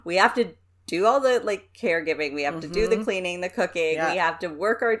We have to do all the like caregiving. We have to do the cleaning, the cooking. Yeah. We have to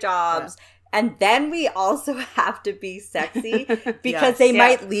work our jobs. Yeah. And then we also have to be sexy because they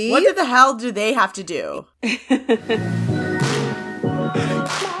might leave. What the hell do they have to do?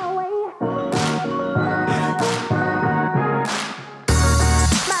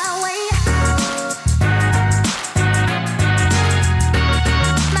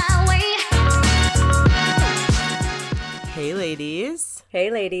 Hey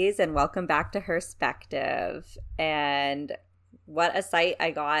ladies, and welcome back to Herspective. And what a sight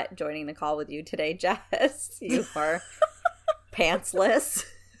I got joining the call with you today, Jess. You are pantsless.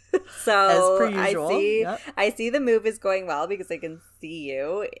 So as per usual. I see the move is going well because I can see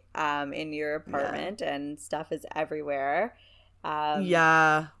you in your apartment and stuff is everywhere.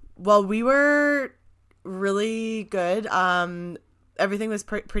 Yeah. Well, we were really good. Everything was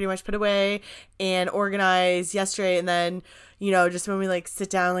pretty much put away and organized yesterday, and then just when we like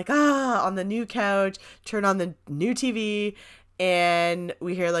sit down like on the new couch, turn on the new TV, and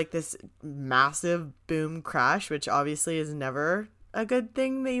we hear like this massive boom crash, which obviously is never a good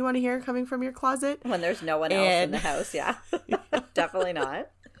thing that you want to hear coming from your closet when there's no one else in the house. Yeah. Definitely not.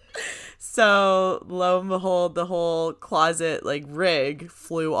 So lo and behold, the whole closet like rig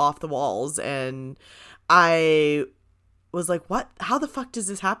flew off the walls, and I was like, what? How the fuck does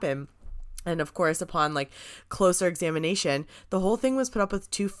this happen? And of course, upon like closer examination, the whole thing was put up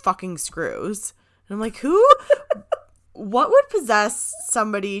with 2 fucking screws. And I'm like, what would possess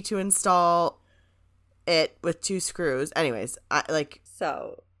somebody to install it with 2 screws? Anyways,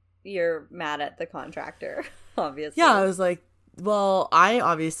 So you're mad at the contractor, obviously. Yeah, I was like, well, I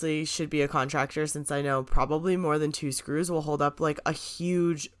obviously should be a contractor since I know probably more than 2 screws will hold up like a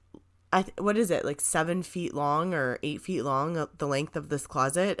huge, what is it, like 7 feet long or 8 feet long, the length of this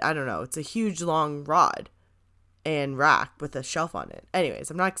closet? I don't know. It's a huge long rod and rack with a shelf on it.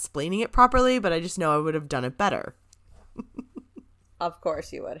 Anyways, I'm not explaining it properly, but I just know I would have done it better. Of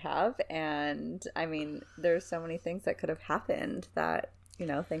course you would have. And I mean, there's so many things that could have happened that,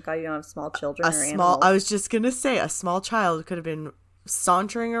 thank God you don't have small children or animals. I was just going to say, a small child could have been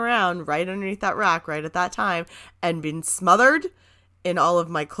sauntering around right underneath that rack right at that time and been smothered in all of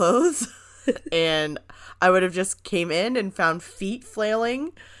my clothes. And I would have just came in and found feet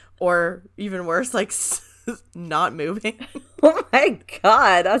flailing, or even worse, like not moving. Oh my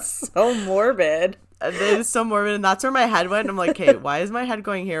God, that's so morbid. It is so morbid, and that's where my head went. I'm like, okay, why is my head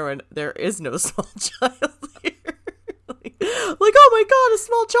going here when there is no small child here? like, oh my God, a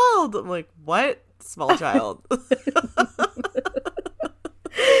small child. I'm like, what? Small child.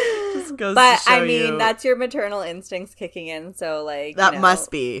 But I mean, that's your maternal instincts kicking in. So like that must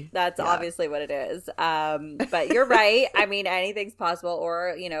be. That's obviously what it is. But you're right. I mean, anything's possible.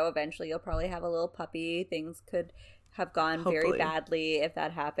 Or eventually you'll probably have a little puppy. Things could have gone very badly if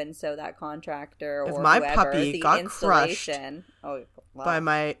that happened. So that contractor or my whoever, puppy got crushed wow. by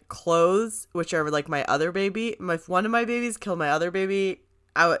my clothes, which are like my other baby. One of my babies killed my other baby.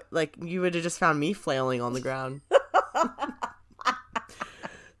 You would have just found me flailing on the ground.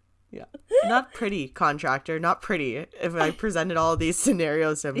 Yeah. Not pretty, contractor. Not pretty. If I presented all of these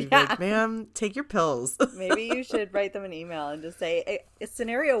scenarios to him, he'd be like, ma'am, take your pills. Maybe you should write them an email and just say,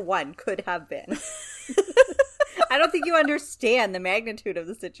 scenario 1 could have been. I don't think you understand the magnitude of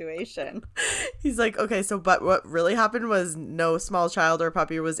the situation. He's like, okay, but what really happened was no small child or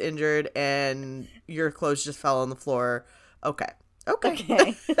puppy was injured and your clothes just fell on the floor. Okay.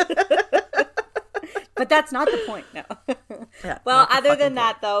 But that's not the point, no. Yeah, well, other than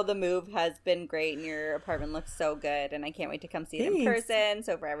that, though, the move has been great, and your apartment looks so good, and I can't wait to come see it in person.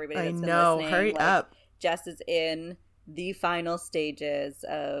 So for everybody that's been listening, hurry up. Jess is in the final stages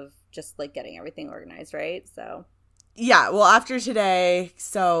of just like getting everything organized, right? So yeah, well, after today,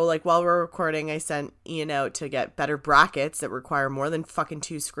 so like while we're recording, I sent Ian out to get better brackets that require more than fucking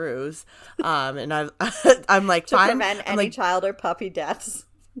 2 screws, and I'm like, to prevent any child or puppy deaths.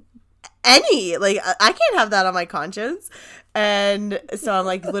 I can't have that on my conscience. And so I'm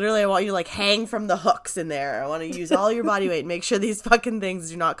like, literally, I want you to like hang from the hooks in there. I want to use all your body weight, make sure these fucking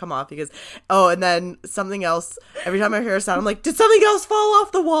things do not come off, because and then something else, every time I hear a sound, I'm like, did something else fall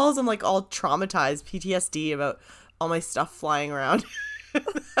off the walls? I'm like all traumatized, PTSD about all my stuff flying around.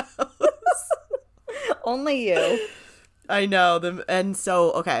 Only you. I know. And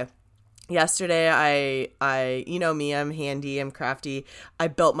so, okay. Yesterday, I me, I'm handy, I'm crafty. I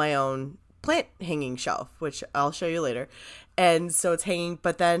built my own plant hanging shelf, which I'll show you later. And so it's hanging,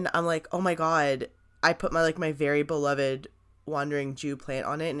 but then I'm like, oh my God, I put my very beloved Wandering Jew plant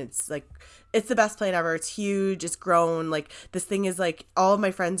on it, and it's the best plant ever. It's huge, it's grown, like this thing is like, all of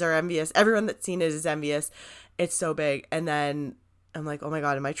my friends are envious. Everyone that's seen it is envious. It's so big. And then I'm like, oh my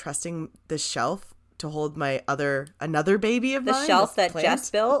God, am I trusting this shelf to hold another baby of mine? The shelf that Jess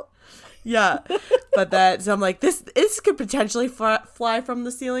built? Yeah. But so I'm like, this could potentially fly from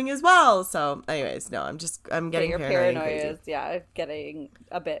the ceiling as well. So anyways, no, I'm getting paranoia is getting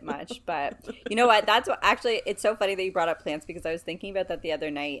a bit much. But you know what? Actually, it's so funny that you brought up plants, because I was thinking about that the other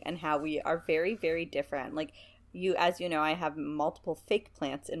night and how we are very, very different. Like, as you know, I have multiple fake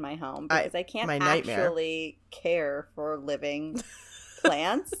plants in my home because I can't actually care for living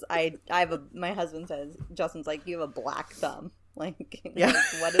plants. My husband says, Justin's like, you have a black thumb. Like,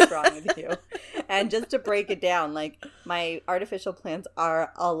 what is wrong with you? And just to break it down, like, my artificial plants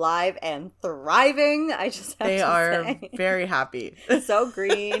are alive and thriving. I just have they are say. Very happy. So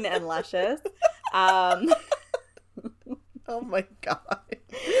green and luscious. Oh my God.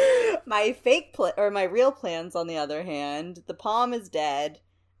 My my real plants, on the other hand, the palm is dead.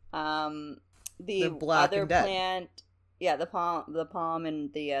 The black other and dead. plant, the palm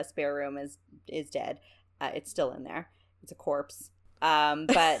in the spare room is dead. It's still in there. It's a corpse.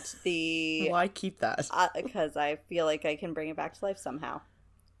 But the why keep that? Because I feel like I can bring it back to life somehow.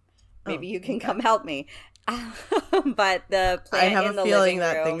 Maybe you can come help me. But the plant I have in the a feeling living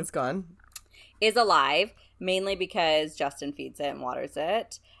that room thing's gone. Is alive, mainly because Justin feeds it and waters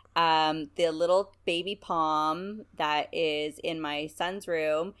it. The little baby palm that is in my son's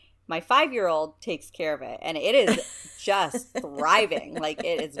room, my 5-year-old takes care of it, and it is just thriving. Like,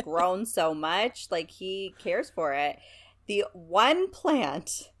 it has grown so much. Like, he cares for it. The one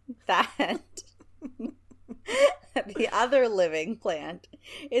plant that the other living plant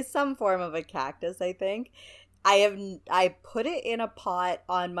is some form of a cactus, I think. I put it in a pot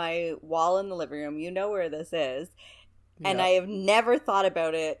on my wall in the living room. You know where this is. And I have never thought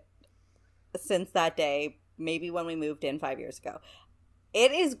about it since that day, maybe when we moved in 5 years ago.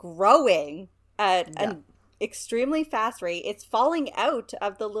 It is growing at an extremely fast rate. It's falling out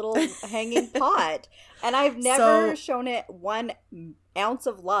of the little hanging pot. And I've never shown it 1 ounce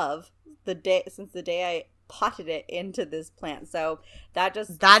of love since the day I potted it into this plant. So that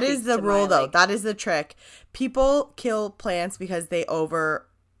is the rule, though. That is the trick. People kill plants because they over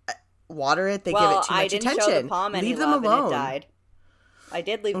water it. They give it too much attention. Show the palm any leave them love alone. And it died. I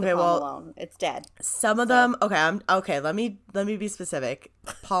did leave the palm alone. It's dead. Some of them, okay. Let me be specific.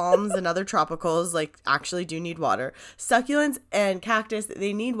 Palms and other tropicals actually do need water. Succulents and cactus,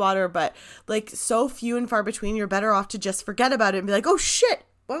 they need water, but so few and far between. You're better off to just forget about it and be like, oh shit,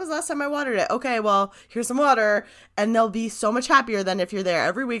 when was the last time I watered it? Okay, well, here's some water, and they'll be so much happier than if you're there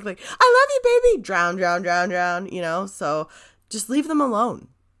every week. Like, I love you, baby. Drown. So just leave them alone.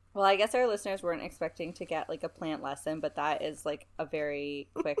 Well, I guess our listeners weren't expecting to get a plant lesson, but that is a very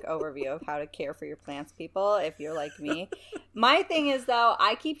quick overview of how to care for your plants, people, if you're like me. My thing is, though,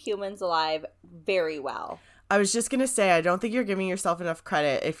 I keep humans alive very well. I was just going to say, I don't think you're giving yourself enough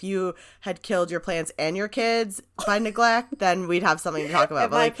credit. If you had killed your plants and your kids by neglect, then we'd have something to talk about.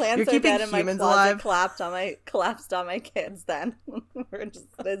 If my plants are dead and my closet collapsed on my kids, then we're just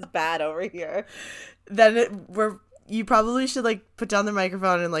as bad over here. Then you probably should put down the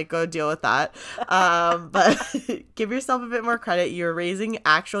microphone and go deal with that. But give yourself a bit more credit. You're raising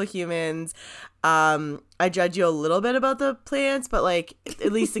actual humans. I judge you a little bit about the plants, but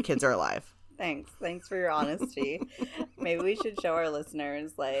at least the kids are alive. Thanks for your honesty. Maybe we should show our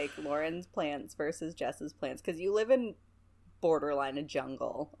listeners Lauren's plants versus Jess's plants, because you live in borderline a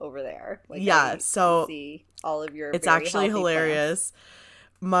jungle over there. So see all of your. It's very actually hilarious. Plants.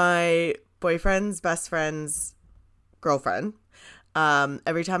 My boyfriend's best friend's girlfriend.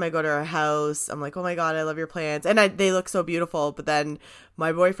 Every time I go to her house, I'm like, oh my God, I love your plants, and they look so beautiful. But then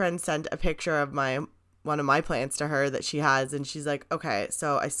my boyfriend sent a picture of one of my plants to her that she has, and she's like, okay,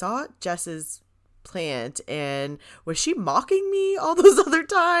 so I saw Jess's plant, and was she mocking me all those other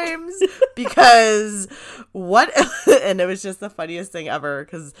times? Because what? And it was just the funniest thing ever,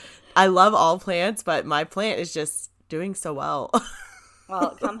 because I love all plants, but my plant is just doing so well.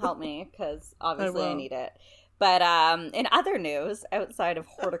 Well, come help me, because obviously I need it. But in other news, outside of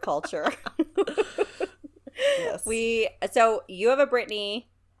horticulture, yes. So you have a Britney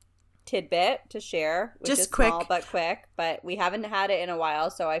tidbit to share, which just is quick. Small but quick, but we haven't had it in a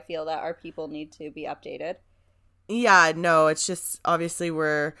while, so I feel that our people need to be updated. Yeah, no, it's just obviously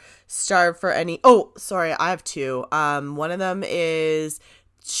we're starved for any. Oh, sorry, I have 2. One of them is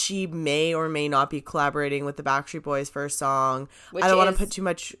she may or may not be collaborating with the Backstreet Boys for a song. I don't want to put too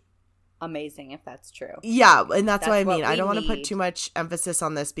much. Amazing if that's true. Yeah, and that's what I mean. I don't want to put too much emphasis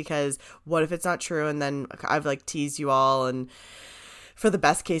on this, because what if it's not true, and then I've teased you all and for the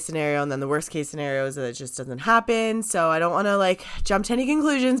best case scenario, and then the worst case scenario is that it just doesn't happen. So I don't want to jump to any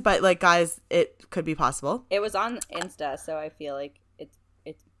conclusions, but guys, it could be possible. It was on Insta, so I feel like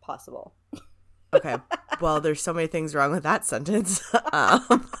possible. Okay. Well, there's so many things wrong with that sentence. As I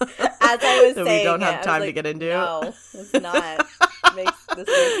was that saying, we don't have time like, to get into. No, it's not. This makes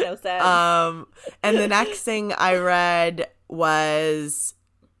no sense. And the next thing I read was,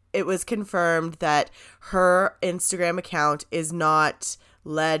 it was confirmed that her Instagram account is not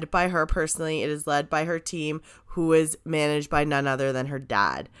led by her personally. It is led by her team, who is managed by none other than her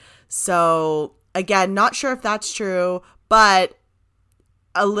dad. So again, not sure if that's true, but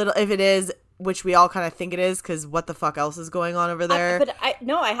a little, if it is, which we all kind of think it is, because what the fuck else is going on over there?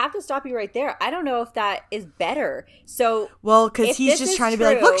 I have to stop you right there. I don't know if that is better. So, well, because he's just trying to be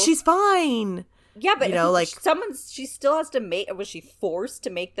like, look, she's fine. Yeah, but you know, like, she still has to make. Was she forced to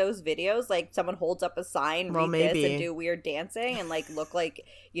make those videos? Like, someone holds up a sign, read this, and do weird dancing, and like look like,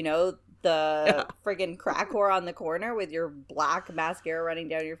 you know, the friggin' crack whore on the corner with your black mascara running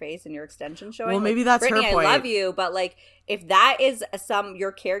down your face and your extension showing. Well, maybe like, that's Brittany, her point. I love you, but like, if that is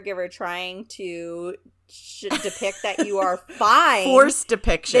your caregiver trying to depict that you are fine, forced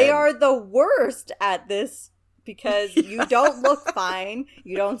depiction, they are the worst at this. Because you don't look fine,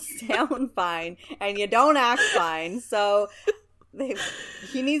 you don't sound fine, and you don't act fine. So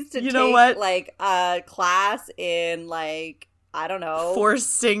he needs to take like a class in, like, I don't know,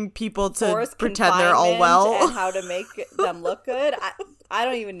 forcing people to pretend they're all well and how to make them look good. I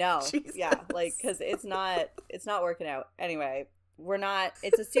don't even know. Jesus. Yeah, like, because it's not working out. Anyway,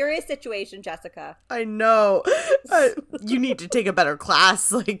 it's a serious situation, Jessica. I know. You need to take a better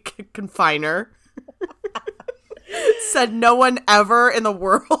class, like, confiner. Said no one ever in the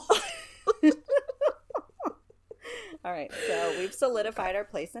world. All right, so we've solidified our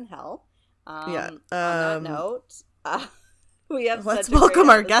place in hell. On that note, we have. Let's welcome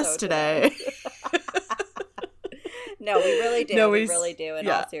our guest today. No, we really do. We really do. In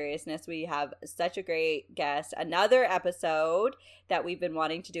all seriousness, we have such a great guest. Another episode that we've been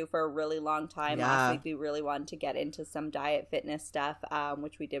wanting to do for a really long time. Yeah. Last week, we really wanted to get into some diet fitness stuff,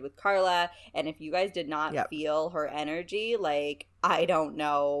 which we did with Carla. And if you guys did not feel her energy, like, I don't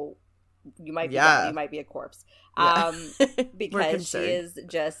know, you might be a corpse. Because she is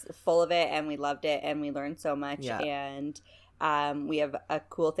just full of it, and we loved it, and we learned so much. Yeah. And we have a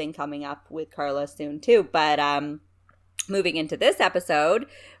cool thing coming up with Carla soon too. But moving into this episode,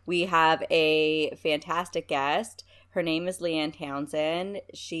 we have a fantastic guest. Her name is Leanne Townsend.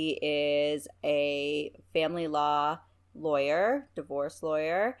 She is a family law lawyer, divorce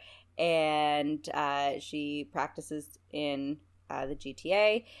lawyer, and she practices in the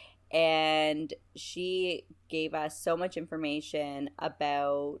GTA. And she gave us so much information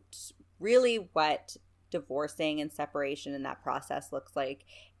about really what divorcing and separation and that process looks like.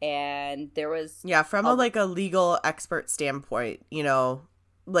 And there was from a legal expert standpoint, you know,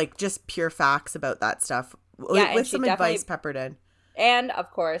 like, just pure facts about that stuff, with some advice peppered in. And of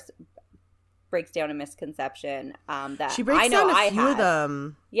course, breaks down a misconception that she breaks down a few of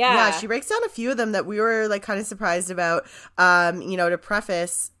them. Yeah, she breaks down a few of them that we were, like, kind of surprised about. You know, to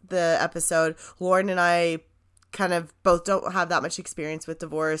preface the episode, Lauren and I kind of both don't have that much experience with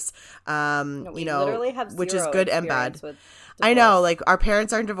divorce. We literally have zero, which is good and bad. I know, like, our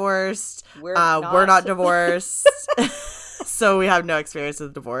parents aren't divorced. We're not divorced. So we have no experience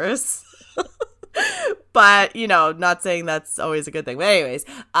with divorce. But, you know, not saying that's always a good thing. But anyways,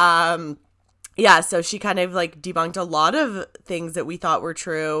 so she kind of, like, debunked a lot of things that we thought were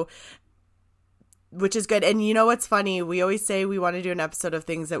true, which is good. And you know what's funny? We always say we want to do an episode of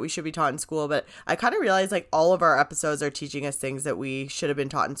things that we should be taught in school, but I kind of realized, like, all of our episodes are teaching us things that we should have been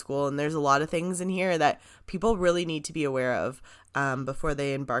taught in school. And there's a lot of things in here that people really need to be aware of before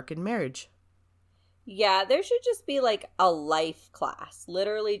they embark in marriage. Yeah, there should just be, like, a life class,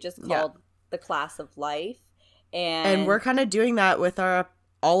 literally just called the class of life. And we're kind of doing that with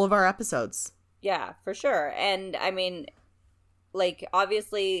all of our episodes. Yeah, for sure. And I mean, like,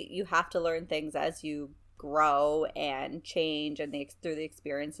 obviously you have to learn things as you grow and change and through the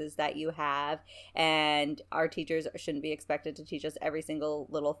experiences that you have. And our teachers shouldn't be expected to teach us every single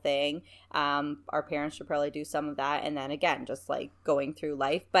little thing. Our parents should probably do some of that. And then again, just like going through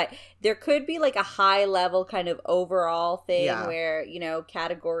life. But there could be like a high level kind of overall thing where, you know,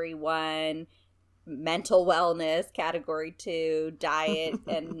 category 1, mental wellness, category 2, diet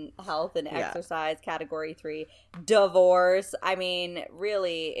and health and exercise, category 3, divorce. I mean,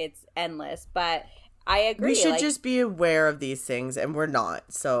 really, it's endless. But I agree. We should just be aware of these things, and we're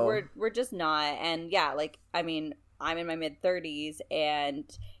not. So we're just not. And yeah, like, I mean, I'm in my mid-30s, and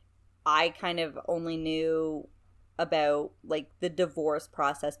I kind of only knew about, like, the divorce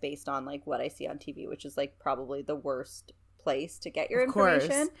process based on, like, what I see on TV, which is, like, probably the worst place to get your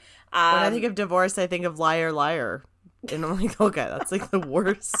information. When I think of divorce, I think of liar, liar. And I'm like, okay, that's like the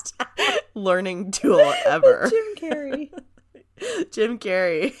worst learning tool ever. Jim Carrey. Jim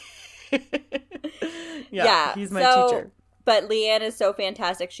Carrey. Yeah, he's my teacher. But Leanne is so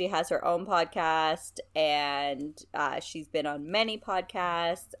fantastic. She has her own podcast, and she's been on many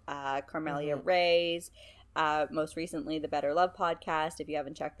podcasts. Carmelia Ray's, most recently the Better Love podcast. If you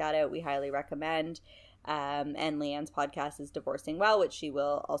haven't checked that out, we highly recommend. And Leanne's podcast is Divorcing Well, which she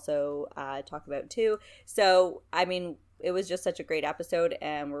will also talk about too. So, I mean, it was just such a great episode,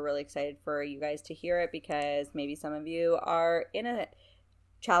 and we're really excited for you guys to hear it, because maybe some of you are in a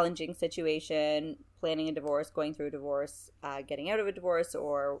challenging situation, planning a divorce, going through a divorce, getting out of a divorce,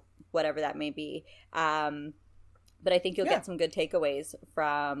 or whatever that may be. But I think you'll get some good takeaways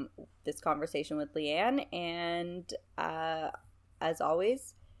from this conversation with Leanne. And as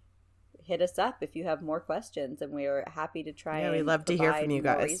always, hit us up if you have more questions, and we're happy to try. Yeah, we'd love to hear from you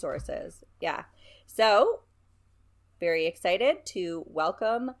guys. Resources. Yeah. So, very excited to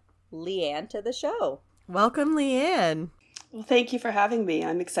welcome Leanne to the show. Welcome, Leanne. Well, thank you for having me.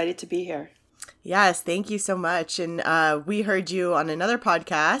 I'm excited to be here. Yes, thank you so much. And we heard you on another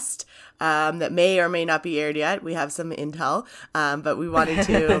podcast that may or may not be aired yet. We have some intel, but we wanted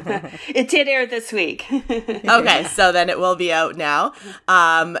to... It did air this week. Okay, so then it will be out now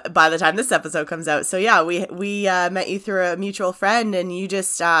by the time this episode comes out. So yeah, we met you through a mutual friend, and you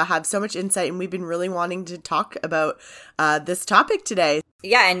just have so much insight, and we've been really wanting to talk about this topic today.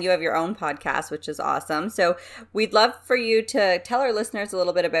 Yeah, and you have your own podcast, which is awesome. So we'd love for you to tell our listeners a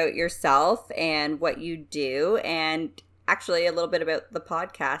little bit about yourself and what you do, and actually a little bit about the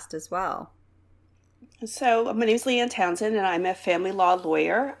podcast as well. So my name is Leanne Townsend, and I'm a family law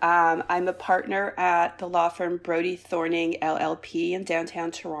lawyer. I'm a partner at the law firm Brody Thorning LLP in downtown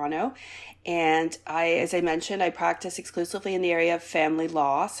Toronto. And as I mentioned, I practice exclusively in the area of family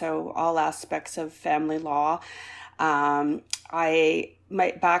law, so all aspects of family law.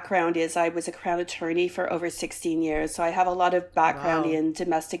 My background is I was a Crown attorney for over 16 years. So I have a lot of background in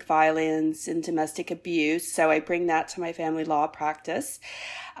domestic violence and domestic abuse. So I bring that to my family law practice.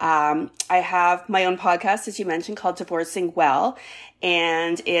 I have my own podcast, as you mentioned, called Divorcing Well.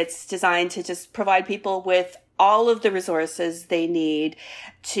 And it's designed to just provide people with all of the resources they need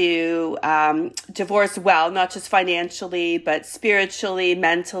to divorce well, not just financially, but spiritually,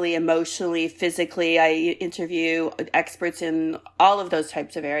 mentally, emotionally, physically. I interview experts in all of those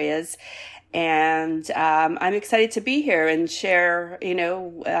types of areas. And I'm excited to be here and share,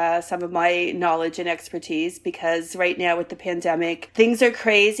 some of my knowledge and expertise, because right now with the pandemic, things are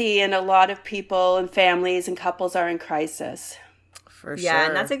crazy, and a lot of people and families and couples are in crisis. For sure. Yeah,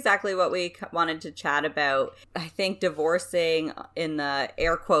 and that's exactly what we wanted to chat about. I think divorcing in the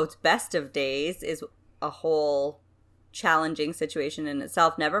air quotes best of days is a whole challenging situation in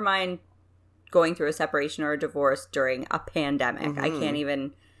itself. Never mind going through a separation or a divorce during a pandemic. I can't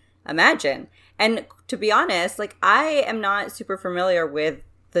even imagine. And to be honest, I am not super familiar with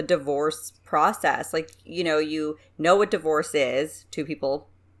the divorce process. You know what divorce is. Two people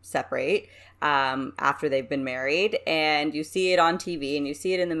separate after they've been married, and you see it on TV and you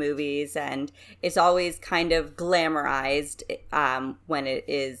see it in the movies, and it's always kind of glamorized when it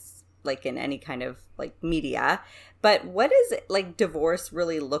is in any kind of media. But what does divorce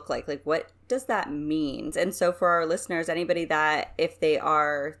really look like? What does that mean? And so for our listeners, anybody that if they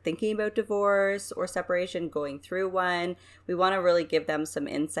are thinking about divorce or separation, going through one, we want to really give them some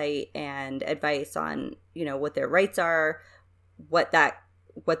insight and advice on what their rights are, what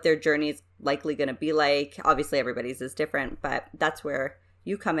their journey is likely going to be like. Obviously everybody's is different, but that's where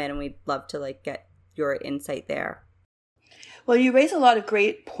you come in, and we'd love to get your insight there. Well, you raise a lot of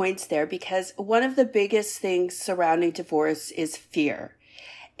great points there, because one of the biggest things surrounding divorce is fear.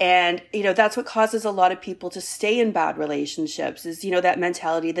 And, that's what causes a lot of people to stay in bad relationships is, that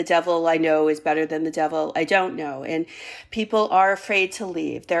mentality, the devil I know is better than the devil I don't know. And people are afraid to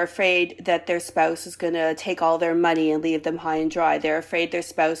leave. They're afraid that their spouse is going to take all their money and leave them high and dry. They're afraid their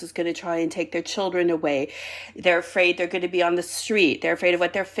spouse is going to try and take their children away. They're afraid they're going to be on the street. They're afraid of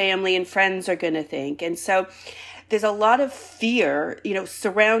what their family and friends are going to think. And so there's a lot of fear,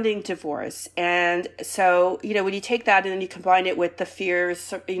 surrounding divorce. And so, when you take that and then you combine it with the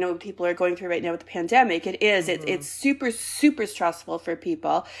fears, people are going through right now with the pandemic, it's super, super stressful for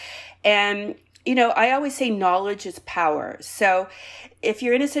people. And, I always say knowledge is power. So if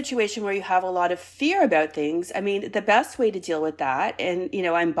you're in a situation where you have a lot of fear about things, I mean, the best way to deal with that, and, you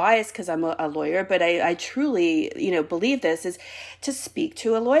know, I'm biased because I'm a lawyer, but I truly, you know, believe this, is to speak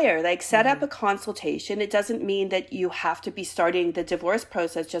to a lawyer. Like, set up a consultation. It doesn't mean that you have to be starting the divorce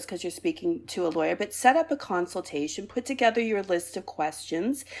process just because you're speaking to a lawyer, but set up a consultation, put together your list of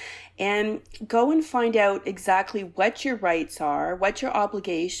questions, and go and find out exactly what your rights are, what your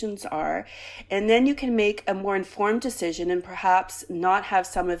obligations are, and then you can make a more informed decision and perhaps not have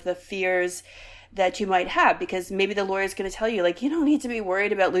some of the fears that you might have, because maybe the lawyer is going to tell you, like, you don't need to be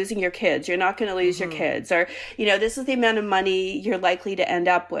worried about losing your kids. You're not going to lose your kids, or, you know, this is the amount of money you're likely to end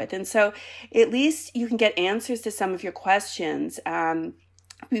up with. And so at least you can get answers to some of your questions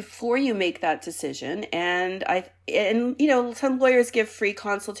before you make that decision. And you know, some lawyers give free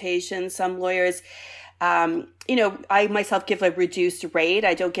consultations. Some lawyers, you know, I myself give a reduced rate.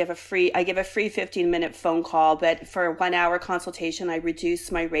 I give a free 15-minute phone call, but for a 1-hour consultation, I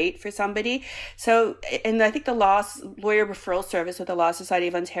reduce my rate for somebody. So, and I think the lawyer referral service with the Law Society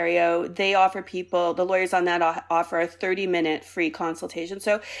of Ontario, they offer people, the lawyers on that offer a 30-minute free consultation.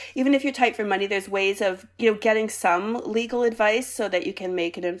 So even if you're tight for money, there's ways of, you know, getting some legal advice so that you can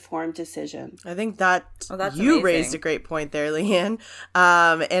make an informed decision. I think that you amazing. Raised a great point there, Leanne.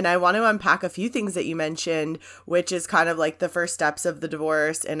 And I want to unpack a few things that you mentioned, which is kind of like the first steps of the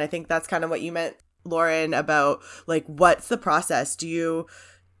divorce. And I think that's kind of what you meant, Lauren, about like, what's the process? You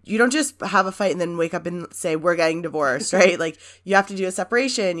don't just have a fight and then wake up and say, we're getting divorced, right? Like, you have to do a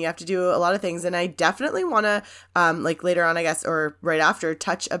separation. You have to do a lot of things. And I definitely want to, like later on, I guess, or right after,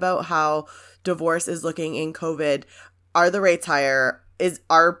 touch about how divorce is looking in COVID. Are the rates higher?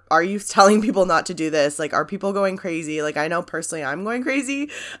 Are you telling people not to do this? Like, are people going crazy? Like, I know personally I'm going crazy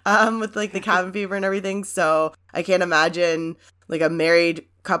with like the cabin fever and everything. So I can't imagine like a married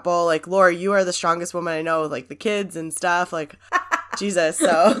couple. Like, Laura, you are the strongest woman I know with like the kids and stuff. Like, Jesus.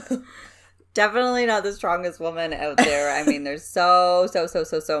 So definitely not the strongest woman out there. I mean, there's so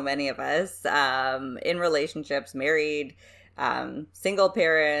many of us in relationships, married, single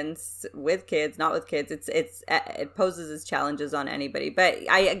parents, with kids, not with kids. It poses its challenges on anybody. But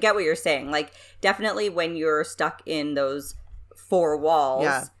I get what you're saying. Like, definitely when you're stuck in those four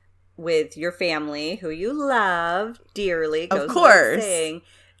walls with your family, who you love dearly, goes of course, without saying,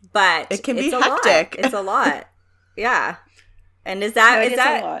 but it can be hectic. It's a lot. Yeah. And is that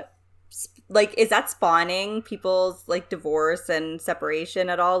a lot. Like, is that spawning people's like divorce and separation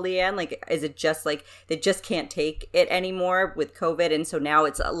at all, Leanne? Like, is it just like they just can't take it anymore with COVID, and so now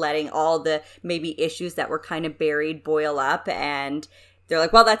it's letting all the maybe issues that were kind of buried boil up, and they're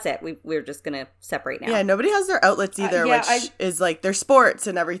like, well, that's it. We're just gonna separate now. Yeah, nobody has their outlets either, which is like their sports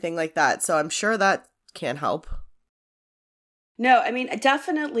and everything like that. So I'm sure that can help. No, I mean,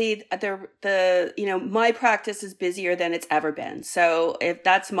 definitely the you know, my practice is busier than it's ever been. So if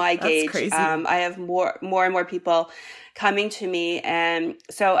that's my gauge, crazy. I have more and more people coming to me. And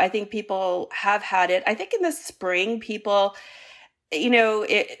so I think people have had it. I think in the spring, people, you know,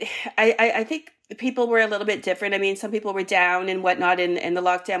 I think people were a little bit different. I mean, some people were down and whatnot, and the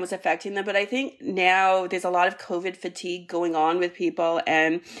lockdown was affecting them. But I think now there's a lot of COVID fatigue going on with people.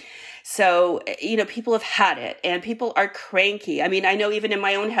 And so, you know, people have had it and people are cranky. I mean, I know even in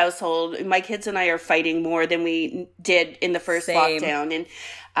my own household, my kids and I are fighting more than we did in the first lockdown.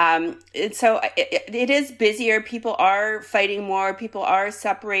 And so it is busier. People are fighting more. People are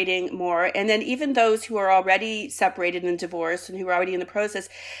separating more. And then even those who are already separated and divorced and who are already in the process,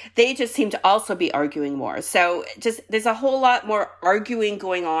 they just seem to also be arguing more. So just there's a whole lot more arguing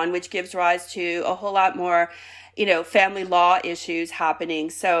going on, which gives rise to a whole lot more, you know, family law issues happening.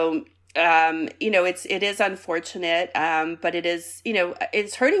 So, you know, it is unfortunate, but it is, you know,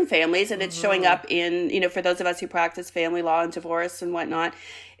 it's hurting families, and it's showing up in, you know, for those of us who practice family law and divorce and whatnot,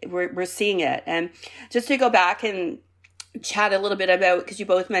 we're seeing it. And just to go back and chat a little bit about, because you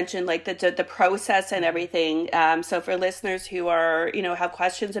both mentioned like the process and everything. So for listeners who are, you know, have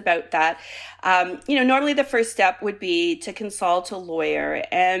questions about that, you know, normally the first step would be to consult a lawyer,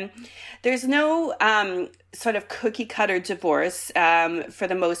 and there's no, sort of cookie cutter divorce, for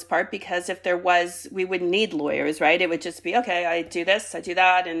the most part, because if there was, we wouldn't need lawyers, right? It would just be, okay, I do this, I do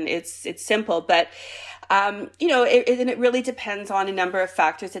that, and it's simple. But, you know, it really depends on a number of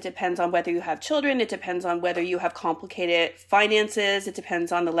factors. It depends on whether you have children. It depends on whether you have complicated finances. It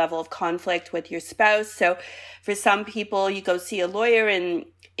depends on the level of conflict with your spouse. So for some people, you go see a lawyer and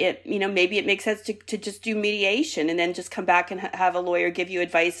maybe it makes sense to just do mediation and then just come back and have a lawyer give you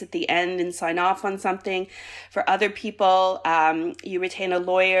advice at the end and sign off on something. For other people, you retain a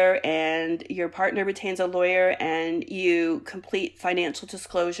lawyer and your partner retains a lawyer, and you complete financial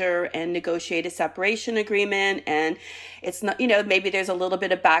disclosure and negotiate a separation agreement. And it's not, maybe there's a little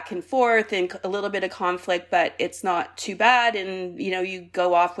bit of back and forth and a little bit of conflict, but it's not too bad. And, you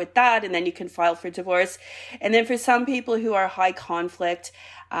go off with that, and then you can file for divorce. And then for some people who are high conflict,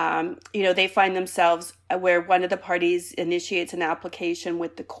 they find themselves where one of the parties initiates an application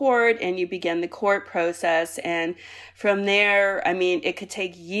with the court, and you begin the court process. And from there, it could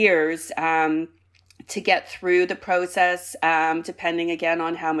take years to get through the process, depending again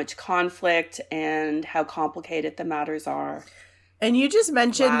on how much conflict and how complicated the matters are. And you just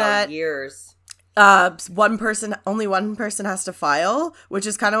mentioned that years. Only one person has to file, which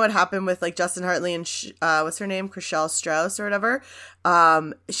is kind of what happened with like Justin Hartley and what's her name, Chriselle Strauss or whatever.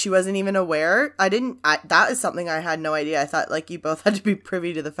 She wasn't even aware. That is something I had no idea. I thought like you both had to be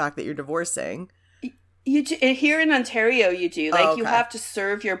privy to the fact that you're divorcing. You do, here in Ontario, you do. Like, you have to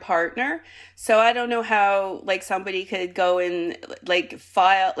serve your partner. So I don't know how, like, somebody could go and, like,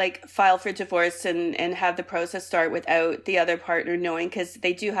 file for divorce and have the process start without the other partner knowing, because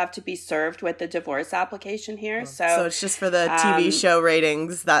they do have to be served with the divorce application here. So it's just for the TV show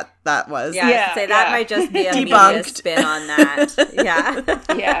ratings that was. Yeah, I was say that might just be a media spin on that.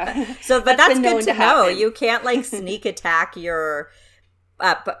 Yeah. Yeah. So, but that's good to know. You can't, like, sneak attack your...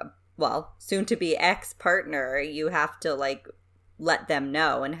 soon to be ex-partner. You have to like let them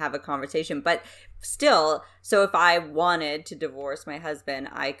know and have a conversation. But still, so if I wanted to divorce my husband,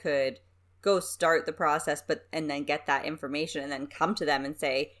 I could go start the process, and then get that information and then come to them and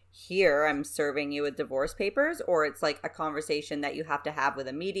say, here, I'm serving you with divorce papers. Or it's like a conversation that you have to have with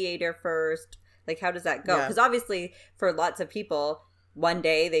a mediator first. Like, how does that go? Because obviously for lots of people, one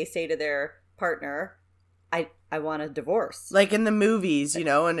day they say to their partner, I want a divorce. Like in the movies,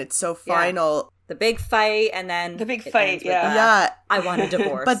 and it's so final. The big fight, and then... The big fight, yeah. I want a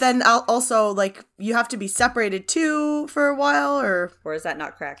divorce. But then also, like, you have to be separated too for a while, or... Or is that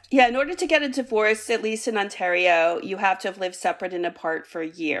not correct? Yeah, in order to get a divorce, at least in Ontario, you have to have lived separate and apart for a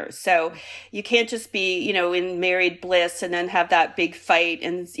year. So you can't just be, in married bliss and then have that big fight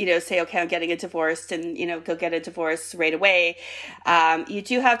and, say, okay, I'm getting a divorce and, go get a divorce right away. You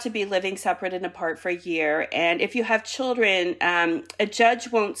do have to be living separate and apart for a year. And if you have children, a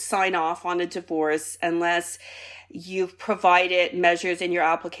judge won't sign off on a divorce unless you've provided measures in your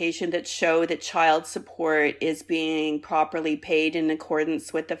application that show that child support is being properly paid in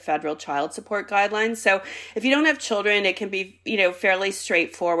accordance with the federal child support guidelines. So if you don't have children, it can be, fairly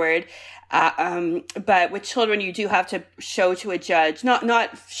straightforward. But with children, you do have to show to a judge,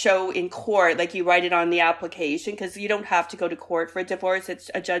 not show in court, like you write it on the application, because you don't have to go to court for a divorce.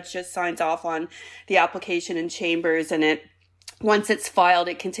 A judge just signs off on the application in chambers, and once it's filed,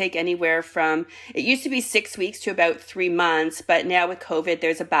 it can take anywhere from, it used to be 6 weeks to about 3 months, but now with COVID,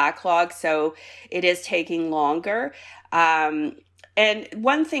 there's a backlog, so it is taking longer. And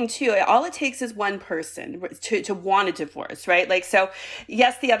one thing too, all it takes is one person to want a divorce, right? Like, so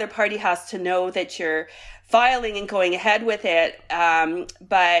yes, the other party has to know that you're filing and going ahead with it.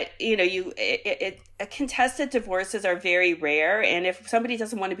 But contested divorces are very rare. And if somebody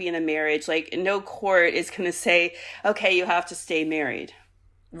doesn't want to be in a marriage, like no court is going to say, okay, you have to stay married.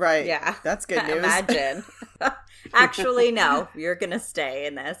 Right. Yeah. That's good news. Imagine. Actually, no, you're going to stay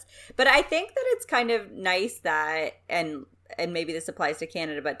in this. But I think that it's kind of nice that, and maybe this applies to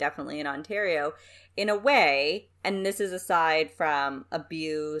Canada, but definitely in Ontario, in a way, and this is aside from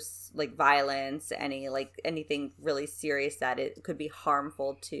abuse, like violence, anything really serious that it could be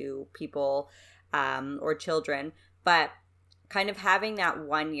harmful to people or children, but kind of having that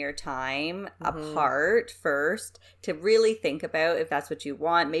 1 year time apart first to really think about if that's what you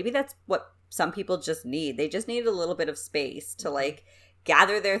want. Maybe that's what some people just need. They just need a little bit of space to like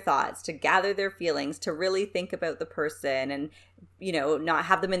gather their thoughts, to gather their feelings, to really think about the person and, not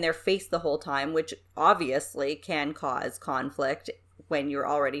have them in their face the whole time, which obviously can cause conflict when you're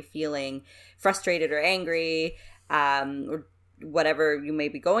already feeling frustrated or angry, or whatever you may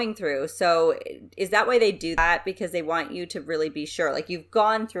be going through. So is that why they do that? Because they want you to really be sure, like you've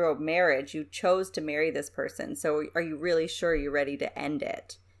gone through a marriage, you chose to marry this person. So are you really sure you're ready to end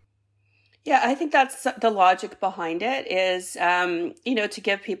it? Yeah, I think that's the logic behind it is, to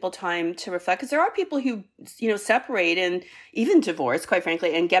give people time to reflect, because there are people who, separate and even divorce, quite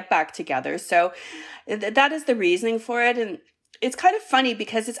frankly, and get back together. So that is the reasoning for it. And it's kind of funny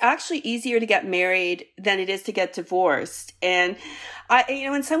because it's actually easier to get married than it is to get divorced. And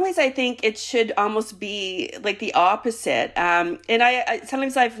in some ways I think it should almost be like the opposite. And I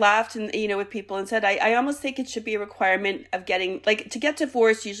sometimes I've laughed and, with people and said, I almost think it should be a requirement of getting, like, to get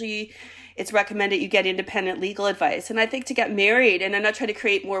divorced, usually it's recommended you get independent legal advice. And I think to get married, and I'm not trying to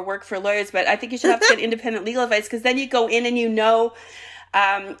create more work for lawyers, but I think you should have to get independent legal advice, because then you go in and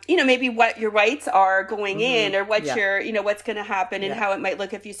maybe what your rights are going in, or what what's going to happen and how it might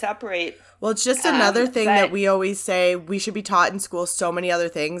look if you separate. Well, it's just another thing that we always say we should be taught in school, so many other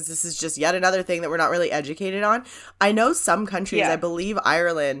things. This is just yet another thing that we're not really educated on. I know some countries, I believe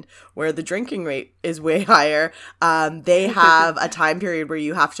Ireland, where the drinking rate is way higher, they have a time period where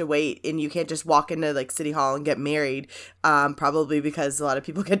you have to wait and you can't just walk into like City Hall and get married, probably because a lot of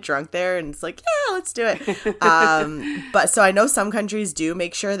people get drunk there and it's like, yeah, let's do it. But so I know some countries do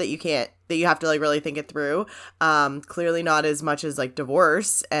make sure that you have to like really think it through. Clearly not as much as like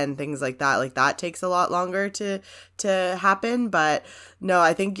divorce and things like that. Like that takes a lot longer to happen. But no,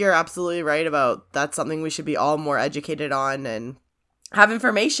 I think you're absolutely right about that's something we should be all more educated on and have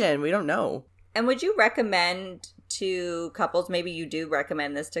information. We don't know. And would you recommend to couples, maybe you do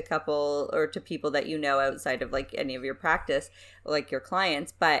recommend this to couple or to people that you know outside of like any of your practice, like your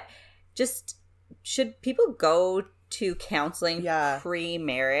clients, but just should people go to counseling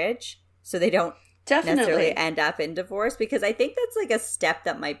pre-marriage so they don't necessarily end up in divorce? Because I think that's like a step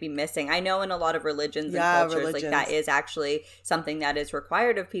that might be missing. I know in a lot of religions and cultures, like that is actually something that is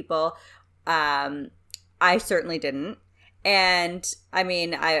required of people. I certainly didn't. And I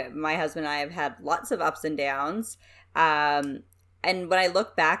mean, my husband and I have had lots of ups and downs. And when I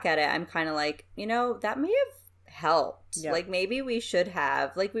look back at it, I'm kind of like, that may have helped. Like maybe we should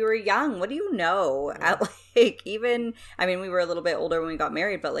have, like, we were young. What do you know? We were a little bit older when we got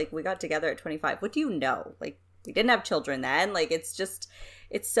married, but like we got together at 25. What do you know? Like we didn't have children then. Like it's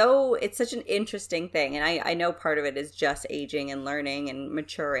such an interesting thing. And I know part of it is just aging and learning and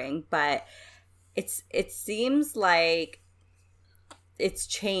maturing, but it seems like it's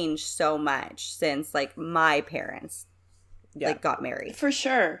changed so much since like my parents like got married. For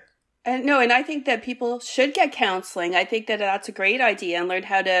sure. And I think that people should get counseling. I think that that's a great idea, and learn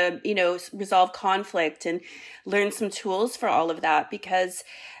how to, resolve conflict and learn some tools for all of that, because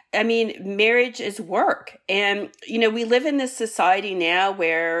marriage is work. And, we live in this society now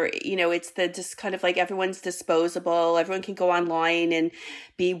where, it's just kind of like everyone's disposable. Everyone can go online and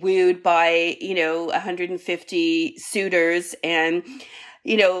be wooed by, 150 suitors. And,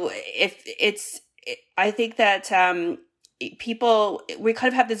 I think that, we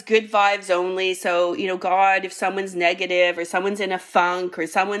kind of have this good vibes only. So, God, if someone's negative or someone's in a funk or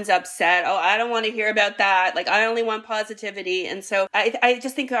someone's upset, I don't want to hear about that. Like, I only want positivity. And so I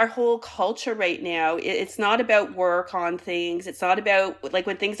just think our whole culture right now, it's not about work on things. It's not about, like,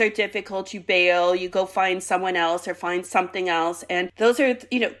 when things are difficult, you bail, you go find someone else or find something else. And those are,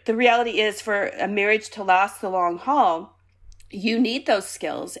 the reality is, for a marriage to last the long haul, you need those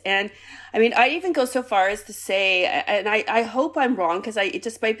skills. And I even go so far as to say, and I hope I'm wrong, because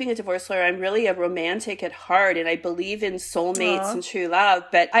despite being a divorce lawyer, I'm really a romantic at heart, and I believe in soulmates and true love.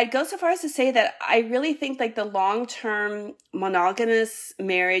 But I'd go so far as to say that I really think like the long-term monogamous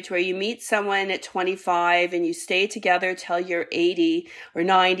marriage where you meet someone at 25 and you stay together till you're 80 or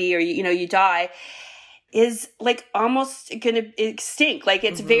 90 or, you die, is like almost going to extinct. Like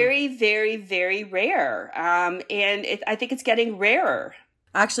it's very, very, very rare. And I think it's getting rarer.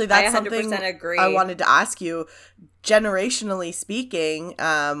 Actually, that's something agree. I wanted to ask you. Generationally speaking,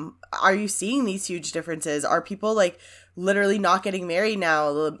 are you seeing these huge differences? Are people like literally not getting married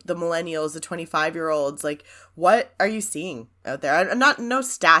now? The millennials, the 25-year-olds, like what are you seeing out there? No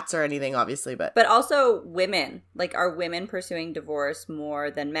stats or anything, obviously, but also women. Like, are women pursuing divorce more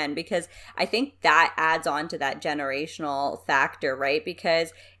than men? Because I think that adds on to that generational factor, right?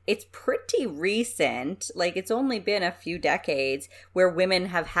 Because it's pretty recent, like it's only been a few decades where women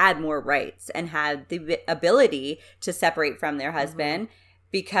have had more rights and had the ability to separate from their husband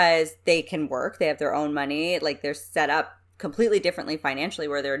because they can work, they have their own money, like they're set up completely differently financially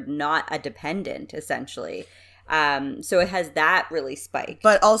where they're not a dependent, essentially. So it has that really spiked.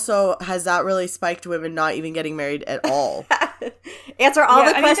 But also, has that really spiked women not even getting married at all? Answer all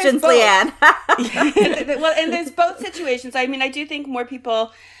the questions, Leanne. Well, and there's both situations. I do think more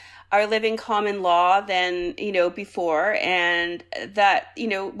people are living common law than, before. And that,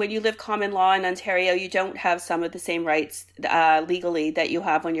 when you live common law in Ontario, you don't have some of the same rights legally that you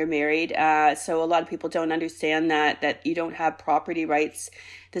have when you're married. So a lot of people don't understand that you don't have property rights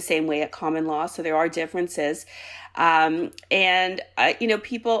the same way at common law. So there are differences.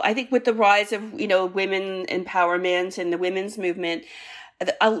 People, I think with the rise of, women empowerment and the women's movement,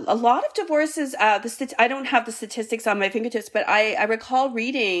 a lot of divorces, I don't have the statistics on my fingertips, but I recall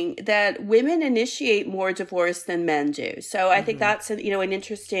reading that women initiate more divorce than men do. So I think that's, an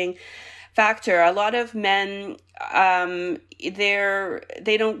interesting factor. A lot of men,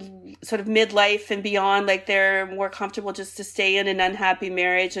 they don't sort of midlife and beyond, like they're more comfortable just to stay in an unhappy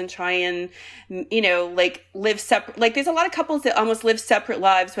marriage and try and, live separate. Like there's a lot of couples that almost live separate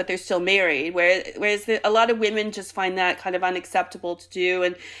lives, but they're still married. Whereas a lot of women just find that kind of unacceptable to do.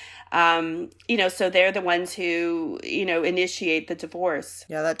 And, so they're the ones who, initiate the divorce.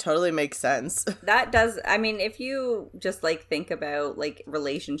 Yeah, that totally makes sense. That does. I mean, if you just think about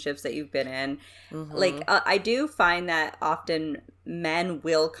relationships that you've been in, I do find that often men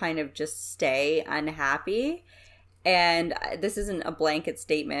will kind of just stay unhappy. And this isn't a blanket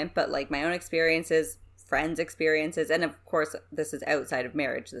statement, but my own experiences, friends' experiences, and of course, this is outside of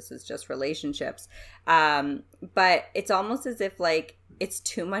marriage. This is just relationships. But it's almost as if it's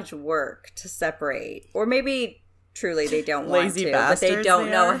too much work to separate, or maybe truly they don't want to, but they don't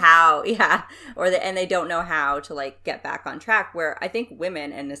know how. Yeah, and they don't know how to get back on track. Where I think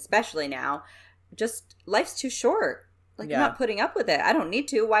women, and especially now, just life's too short. I'm not putting up with it. I don't need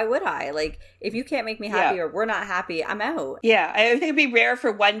to. Why would I? If you can't make me happy or we're not happy, I'm out. Yeah, I think it'd be rare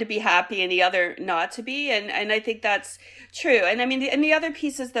for one to be happy and the other not to be. And I think that's true. And I mean, and the other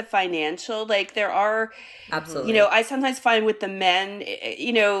piece is the financial. There are, absolutely. I sometimes find with the men,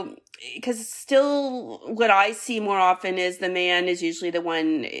 because still what I see more often is the man is usually the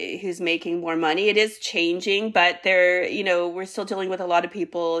one who's making more money. It is changing, but we're still dealing with a lot of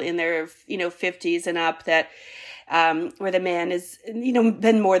people in their, 50s and up that, where the man is,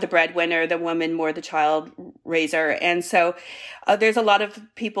 been more the breadwinner, the woman more the child raiser. And so there's a lot of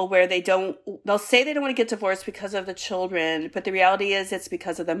people where they'll say they don't want to get divorced because of the children, but the reality is it's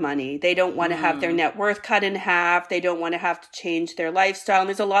because of the money. They don't want to have their net worth cut in half. They don't want to have to change their lifestyle. And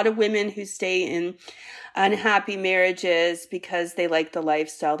there's a lot of women who stay in unhappy marriages because they like the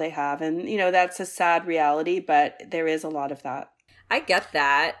lifestyle they have. And, that's a sad reality, but there is a lot of that. I get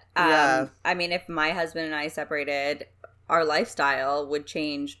that. Yeah. I mean, if my husband and I separated, our lifestyle would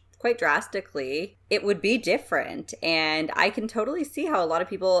change quite drastically. It would be different. And I can totally see how a lot of